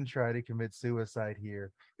don't even try to commit suicide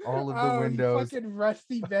here. All of the windows, fucking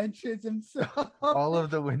Rusty Ventures himself. All of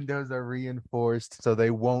the windows are reinforced so they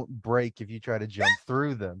won't break if you try to jump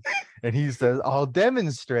through them. And he says, I'll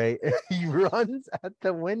demonstrate. He runs at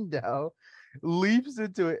the window, leaps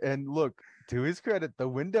into it, and look, to his credit, the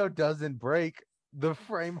window doesn't break. The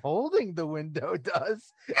frame holding the window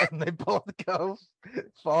does, and they both go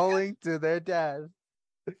falling to their death.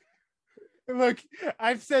 Look,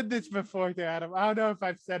 I've said this before to Adam. I don't know if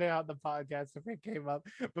I've said it on the podcast if it came up,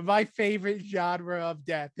 but my favorite genre of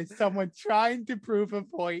death is someone trying to prove a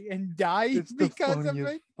point and dying It's the because of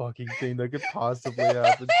funniest it. fucking thing that could possibly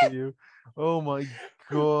happen to you. Oh my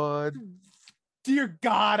god. Dear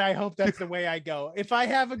God, I hope that's the way I go. If I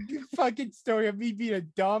have a fucking story of me being a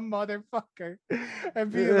dumb motherfucker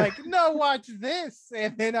and being like, no, watch this,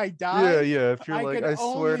 and then I die. Yeah. If you're like, I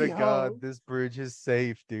swear to hope. God, this bridge is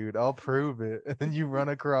safe, dude. I'll prove it. And then you run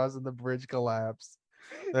across and the bridge collapse.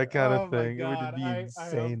 That kind of thing. It would be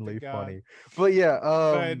insanely funny. But yeah,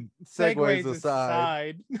 segues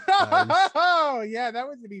aside. Nice. Oh yeah, that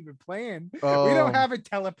wasn't even planned. We don't have a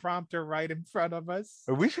teleprompter right in front of us.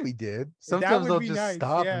 I wish we did. Sometimes they'll just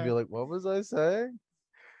stop and be like, what was I saying?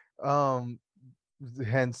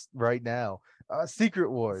 Hence right now. Secret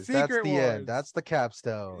Wars. That's the end. That's the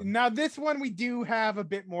capstone. Now this one we do have a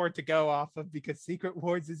bit more to go off of because Secret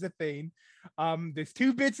Wars is a thing. There's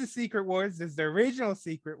two bits of Secret Wars. There's the original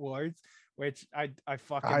Secret Wars, which I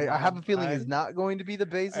have a feeling is not going to be the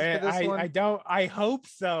basis for this one. I hope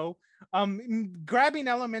so. Grabbing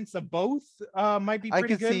elements of both might be pretty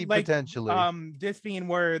good. I could see potentially. This being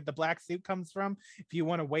where the black suit comes from. If you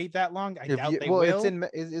want to wait that long, I doubt they will.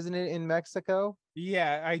 Isn't it in Mexico?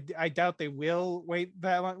 Yeah, I doubt they will wait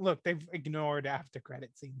that long. Look, they've ignored after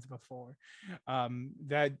credit scenes before.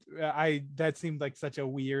 That seemed like such a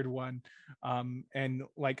weird one. And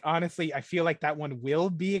like honestly, I feel like that one will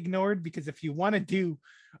be ignored because if you want to do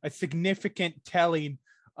a significant telling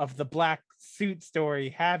of the black suit story,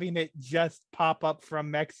 having it just pop up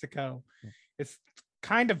from Mexico is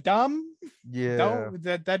kind of dumb. Yeah,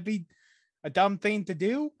 that'd be a dumb thing to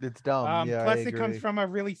do. It's dumb. Plus it comes from a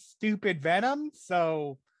really stupid Venom,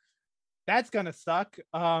 so that's gonna suck.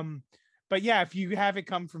 But yeah, if you have it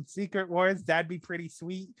come from Secret Wars, that'd be pretty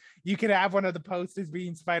sweet. You could have one of the posters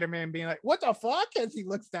being Spider-Man being like, what the fuck? As he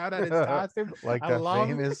looks down at his costume. Like that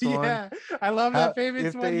famous one. Yeah, I love that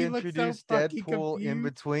famous one. If they introduce Deadpool in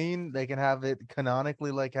between, they can have it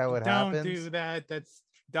canonically like how it happens. Don't do that. That's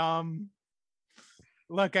dumb.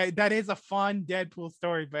 Look, that is a fun Deadpool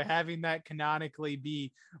story, but having that canonically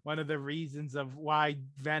be one of the reasons of why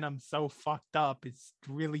Venom's so fucked up is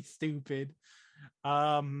really stupid.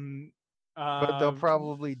 But they'll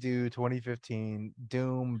probably do 2015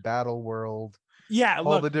 Doom Battle World. Yeah,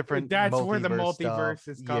 all the different. That's where the multiverse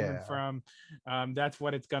is coming from. That's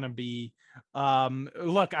what it's gonna be.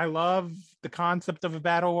 Look, I love the concept of a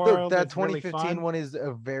battle world. Look, that 2015 one is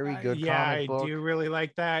a very good comic book. I do really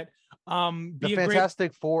like that. The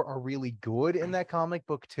Fantastic Four are really good in that comic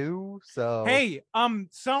book too. So hey,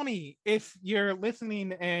 Sony, if you're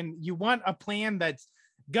listening and you want a plan that's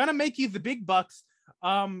gonna make you the big bucks,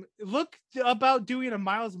 look about doing a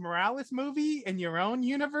Miles Morales movie in your own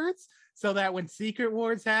universe so that when Secret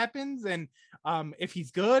Wars happens and if he's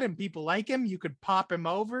good and people like him, you could pop him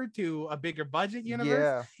over to a bigger budget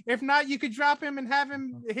universe. Yeah. If not, you could drop him and have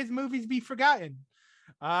his movies be forgotten.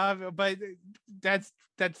 But that's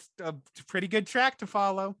a pretty good track to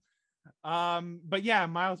follow. But yeah,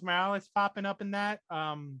 Miles Morales popping up in that.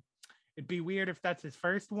 It'd be weird if that's his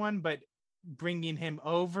first one, but bringing him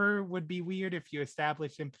over would be weird if you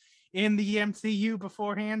establish him in the MCU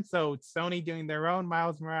beforehand. So Sony doing their own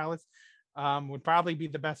Miles Morales would probably be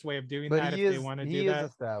the best way of doing that if they want to do that. He is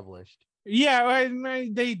established. Yeah,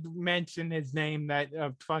 they mentioned his name that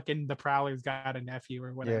fucking the Prowler's got a nephew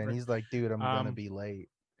or whatever. Yeah, and he's like, dude, I'm gonna be late.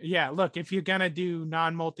 Yeah, look, if you're gonna do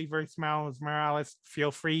non-multiverse Miles Morales, feel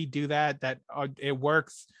free, do that. That it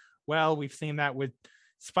works well. We've seen that with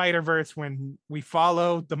Spider-Verse when we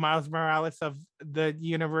follow the Miles Morales of the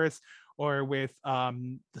universe, or with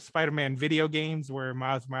the Spider-Man video games where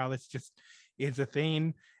Miles Morales just is a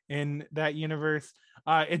thing in that universe.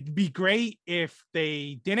 It'd be great if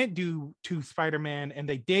they didn't do two Spider-Man and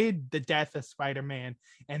they did the death of Spider-Man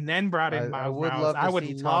and then brought in Miles Morales. I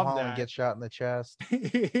would love that. Get shot in the chest.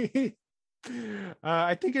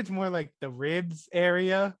 I think it's more like the ribs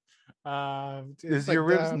area. Is like your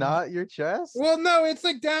ribs not your chest? Well, no, it's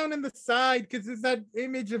like down in the side because there's that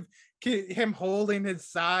image of him holding his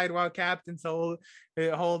side while Captain's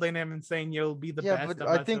holding him and saying you'll be the best but of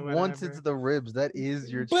I us think or once whatever. it's the ribs, that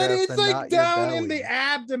is your But chest it's and like not your down belly. in the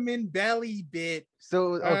abdomen belly bit.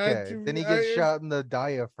 So okay, then he gets uh, shot in the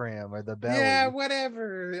diaphragm or the belly. Yeah,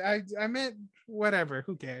 whatever. I meant whatever.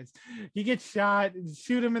 Who cares? He gets shot.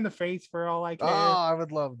 Shoot him in the face for all I care. Oh, I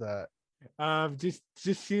would love that. Just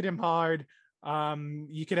shoot him hard.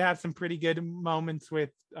 You could have some pretty good moments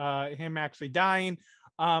with him actually dying.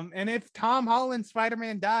 And if Tom Holland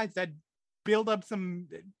Spider-Man dies, that build up some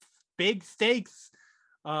big stakes.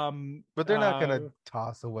 But they're not gonna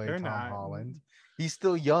toss away Tom Holland. He's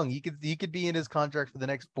still young. He could be in his contract for the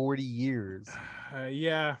next 40 years.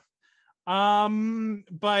 Yeah.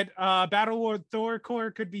 But Battle War Thor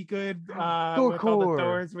Core could be good. Thor with Core. All the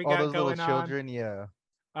Thors we all got those going little children, yeah.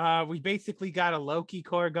 We basically got a Loki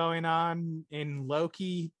core going on in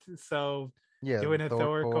Loki, so doing a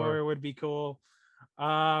Thor core would be cool.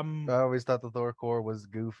 I always thought the Thor core was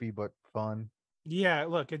goofy but fun. Yeah,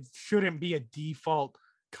 look, it shouldn't be a default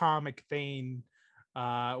comic thing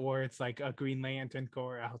where it's like a Green Lantern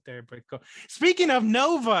core out there. But speaking of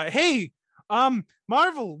Nova, hey,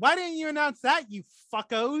 Marvel, why didn't you announce that, you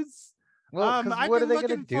fuckos? Well, I've what are been they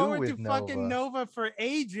looking do forward with to fucking Nova for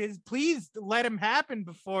ages. Please let him happen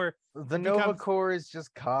before the Nova Corps is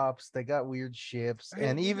just cops. They got weird ships,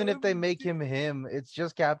 and even if they make him, it's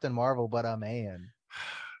just Captain Marvel, but a man.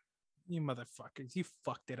 You motherfuckers, you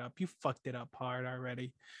fucked it up. You fucked it up hard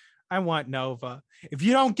already. I want Nova. If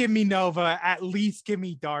you don't give me Nova, at least give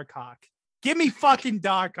me Darkhawk. Give me fucking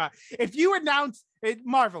Darkhawk. If you announce it,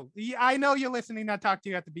 Marvel, I know you're listening. I talked to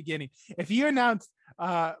you at the beginning. If you announce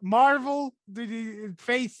Marvel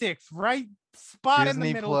Phase 6, right spot Disney in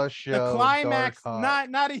the middle, Plus show, the climax,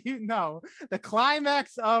 Darkhawk. the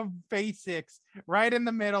climax of Phase 6, right in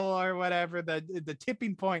the middle or whatever, the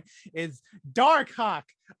tipping point is Darkhawk.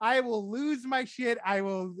 I will lose my shit. I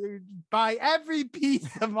will buy every piece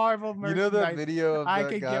of Marvel merchandise. You know that video of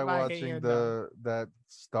that guy watching that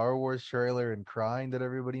Star Wars trailer and crying that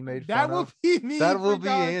everybody made that fun will of? be me. That will be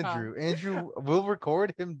Darkhawk. Andrew. Andrew will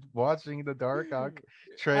record him watching the Darkhawk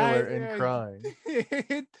trailer and crying.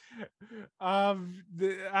 I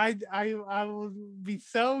will be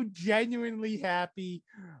so genuinely happy.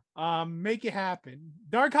 Make it happen.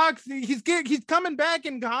 Darkhawk's he's coming back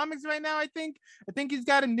in comics right now. I think he's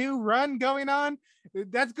got a new run going on.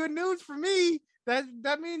 That's good news for me.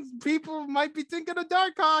 That means people might be thinking of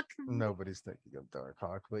Darkhawk. Nobody's thinking of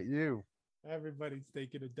Darkhawk but you. Everybody's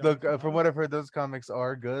thinking of Darkhawk. Look, from what I've heard, those comics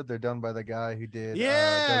are good. They're done by the guy who did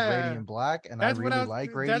Radiant Black, and I really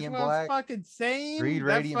like Radiant Black. That's what I was fucking saying. Read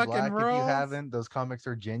Radiant Black if you haven't. Those comics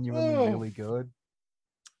are genuinely really good.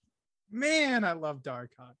 Man, I love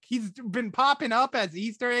Darkhawk. He's been popping up as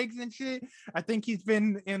Easter eggs and shit. I think he's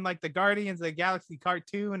been in like the Guardians of the Galaxy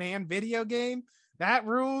cartoon and video game. That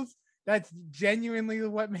rules. That's genuinely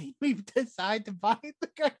what made me decide to buy the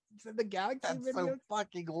Guardians of the Galaxy. That's video. so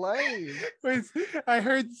fucking lame. I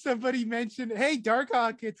heard somebody mention, "Hey,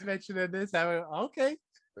 Darkhawk gets mentioned in this." I went, "Okay."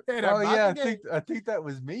 And I think that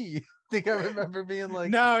was me. I think I remember being like,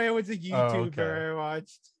 "No, it was a YouTuber I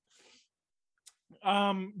watched."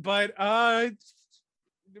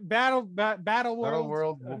 Battle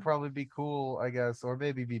World will probably be cool, I guess, or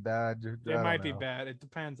maybe be bad. It might be bad. It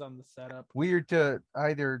depends on the setup. Weird to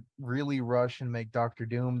either really rush and make Doctor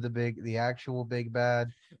Doom the actual big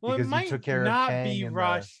bad, well, because it might you took care not of Kang be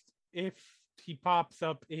rushed if he pops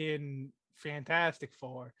up in Fantastic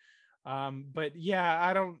Four. But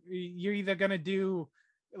yeah, you're either gonna do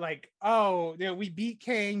like, oh yeah, we beat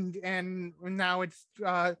Kang and now it's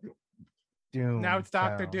Doom. Now it's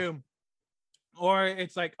Doctor Doom. Or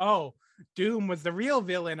it's like, oh, Doom was the real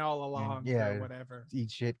villain all along, or whatever. Eat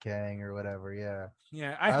shit, Kang, or whatever. Yeah.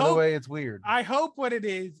 Yeah. Either way, it's weird. I hope what it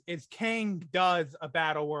is Kang does a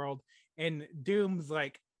battle world, and Doom's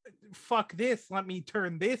like, fuck this. Let me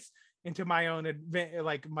turn this into my own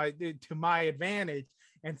to my advantage.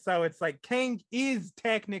 And so it's like Kang is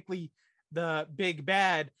technically the big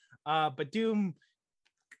bad, but Doom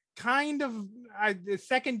kind of the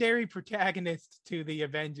secondary protagonist to the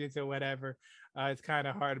Avengers or whatever. It's kind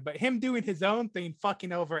of hard, but him doing his own thing,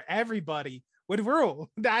 fucking over everybody, would rule.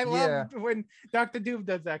 I love when Dr. Doom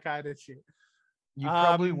does that kind of shit. You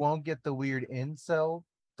probably won't get the weird incel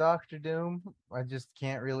Dr. Doom. I just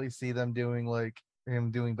can't really see them doing like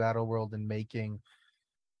him doing Battle World and making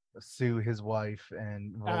Sue his wife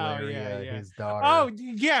and Valeria his daughter. Oh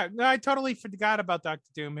yeah, I totally forgot about Dr.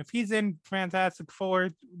 Doom. If he's in Fantastic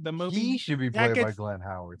Four, the movie, he should be played by Glenn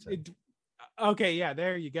Howerton. Okay, yeah,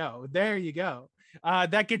 there you go.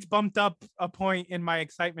 That gets bumped up a point in my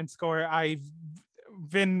excitement score. I've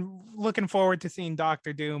been looking forward to seeing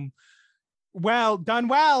Doctor Doom. Done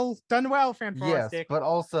well, Fantastic. Yes, but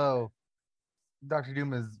also Doctor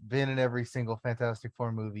Doom has been in every single Fantastic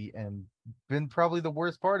Four movie and been probably the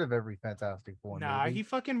worst part of every Fantastic Four movie. He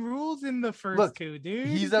fucking rules in the first two, dude.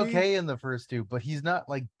 He's okay in the first two, but he's not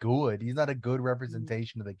like good. He's not a good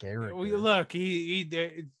representation of the character. Look,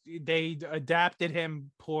 they adapted him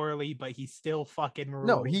poorly, but he still fucking rules.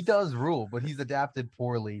 No, he does rule, but he's adapted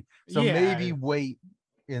poorly. So maybe wait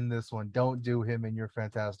in this one. Don't do him in your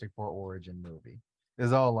Fantastic Four origin movie.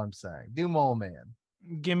 Is all I'm saying. Do Mole Man.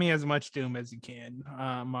 Give me as much Doom as you can,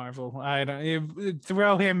 Marvel. I don't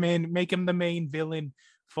throw him in, make him the main villain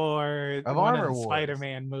for one of the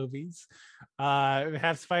Spider-Man movies.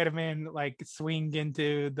 Have Spider-Man like swing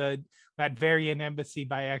into that Varian embassy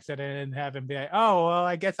by accident and have him be like, "Oh, well,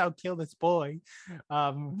 I guess I'll kill this boy."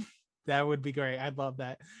 That would be great. I'd love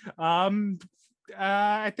that.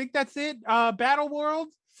 I think that's it. Battle World.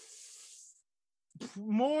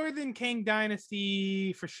 More than Kang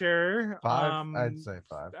Dynasty for sure. 5? I'd say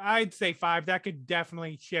 5. I'd say 5. That could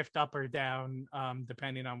definitely shift up or down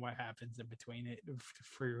depending on what happens in between it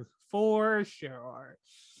for sure.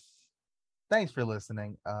 Thanks for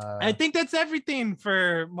listening. I think that's everything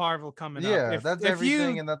for Marvel coming up. Yeah, that's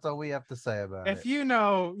everything, and that's all we have to say about it. If you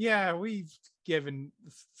know, we've given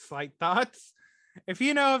slight thoughts. If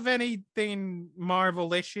you know of anything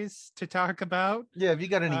Marvelicious to talk about, if you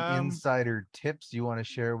got any insider tips you want to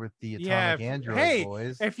share with the Atomic Android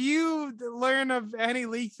boys, if you learn of any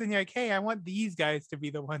leaks and you're like, hey, I want these guys to be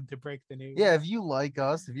the one to break the news. If you like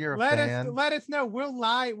us, if you're a fan, let us know. We'll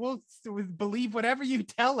lie. We'll believe whatever you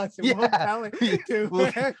tell us, and we'll tell it to.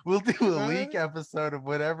 We'll do a leak episode of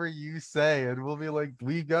whatever you say, and we'll be like,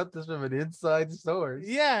 we got this from an inside source.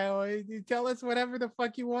 You tell us whatever the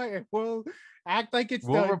fuck you want, and we'll act like it's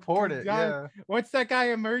we'll report it. What's that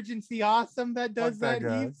guy Emergency Awesome that does that?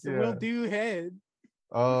 We'll do head.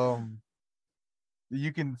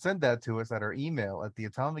 You can send that to us at our email at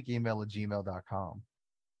theatomicemail@gmail.com.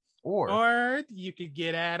 Or you could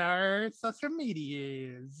get at our social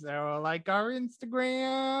medias, or like our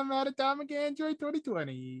Instagram at Atomic Android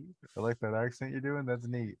 2020. I like that accent you're doing. That's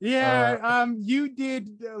neat. You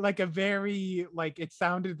did like a very it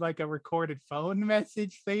sounded like a recorded phone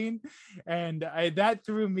message thing, and that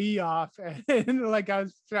threw me off. And I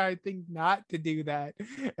was trying to think not to do that,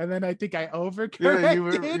 and then I think I overcorrected. Yeah,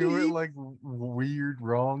 you were like weird,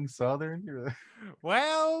 wrong Southern.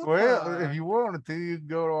 Well, if you wanted to, you can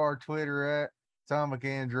go to our Twitter at Atomic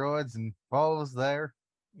Androids and follow us there.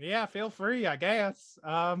 Yeah, feel free, I guess.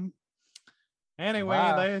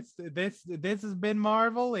 Anyway, this has been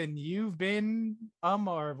Marvel, and you've been a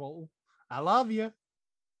Marvel. I love you.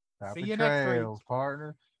 Happy See you trails, next week,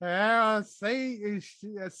 partner. See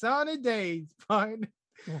sunny days, partner.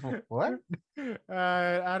 What?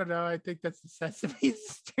 I don't know. I think that's the Sesame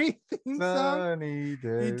Street theme song. Sunny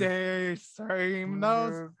days, stream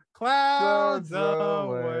those clouds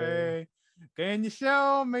away. Can you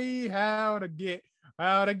show me how to get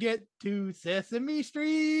to Sesame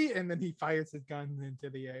Street? And then he fires his gun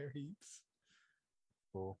into the air heaps.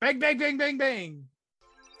 Cool. Bang, bang, bang, bang, bang.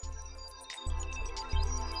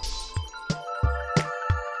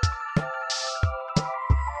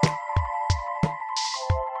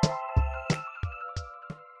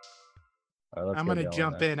 I'm gonna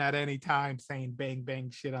jump in at any time saying bang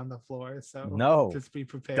bang shit on the floor. So no, just be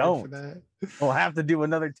prepared for that. We'll have to do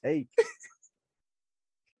another take.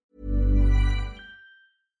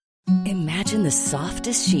 Imagine the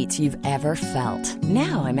softest sheets you've ever felt.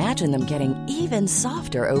 Now imagine them getting even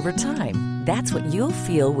softer over time. That's what you'll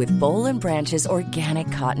feel with Boll & Branch's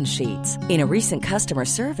organic cotton sheets. In a recent customer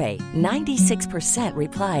survey, 96%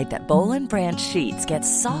 replied that Boll & Branch sheets get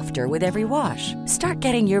softer with every wash. Start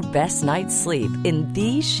getting your best night's sleep in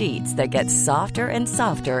these sheets that get softer and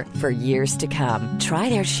softer for years to come. Try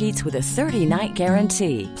their sheets with a 30-night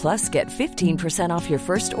guarantee. Plus, get 15% off your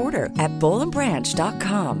first order at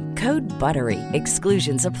bollandbranch.com. Code BUTTERY.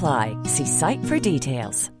 Exclusions apply. See site for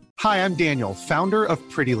details. Hi, I'm Daniel, founder of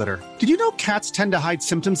Pretty Litter. Did you know cats tend to hide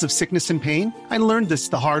symptoms of sickness and pain? I learned this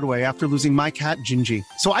the hard way after losing my cat, Gingy.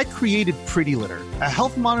 So I created Pretty Litter, a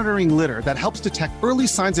health monitoring litter that helps detect early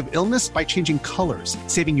signs of illness by changing colors,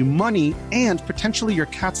 saving you money and potentially your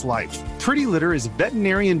cat's life. Pretty Litter is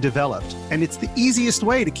veterinarian developed, and it's the easiest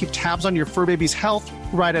way to keep tabs on your fur baby's health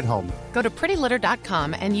right at home. Go to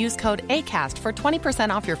prettylitter.com and use code ACAST for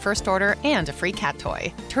 20% off your first order and a free cat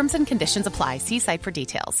toy. Terms and conditions apply. See site for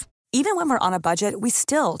details. Even when we're on a budget, we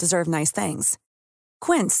still deserve nice things.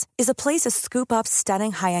 Quince is a place to scoop up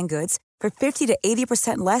stunning high-end goods for 50 to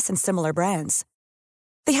 80% less than similar brands.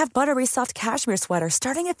 They have buttery soft cashmere sweaters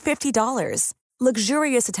starting at $50,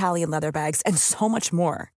 luxurious Italian leather bags, and so much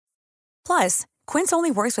more. Plus, Quince only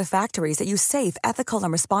works with factories that use safe, ethical,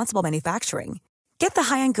 and responsible manufacturing. Get the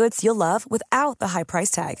high-end goods you'll love without the high price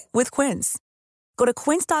tag with Quince. Go to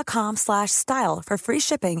quince.com/style for free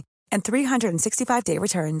shipping and 365-day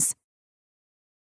returns.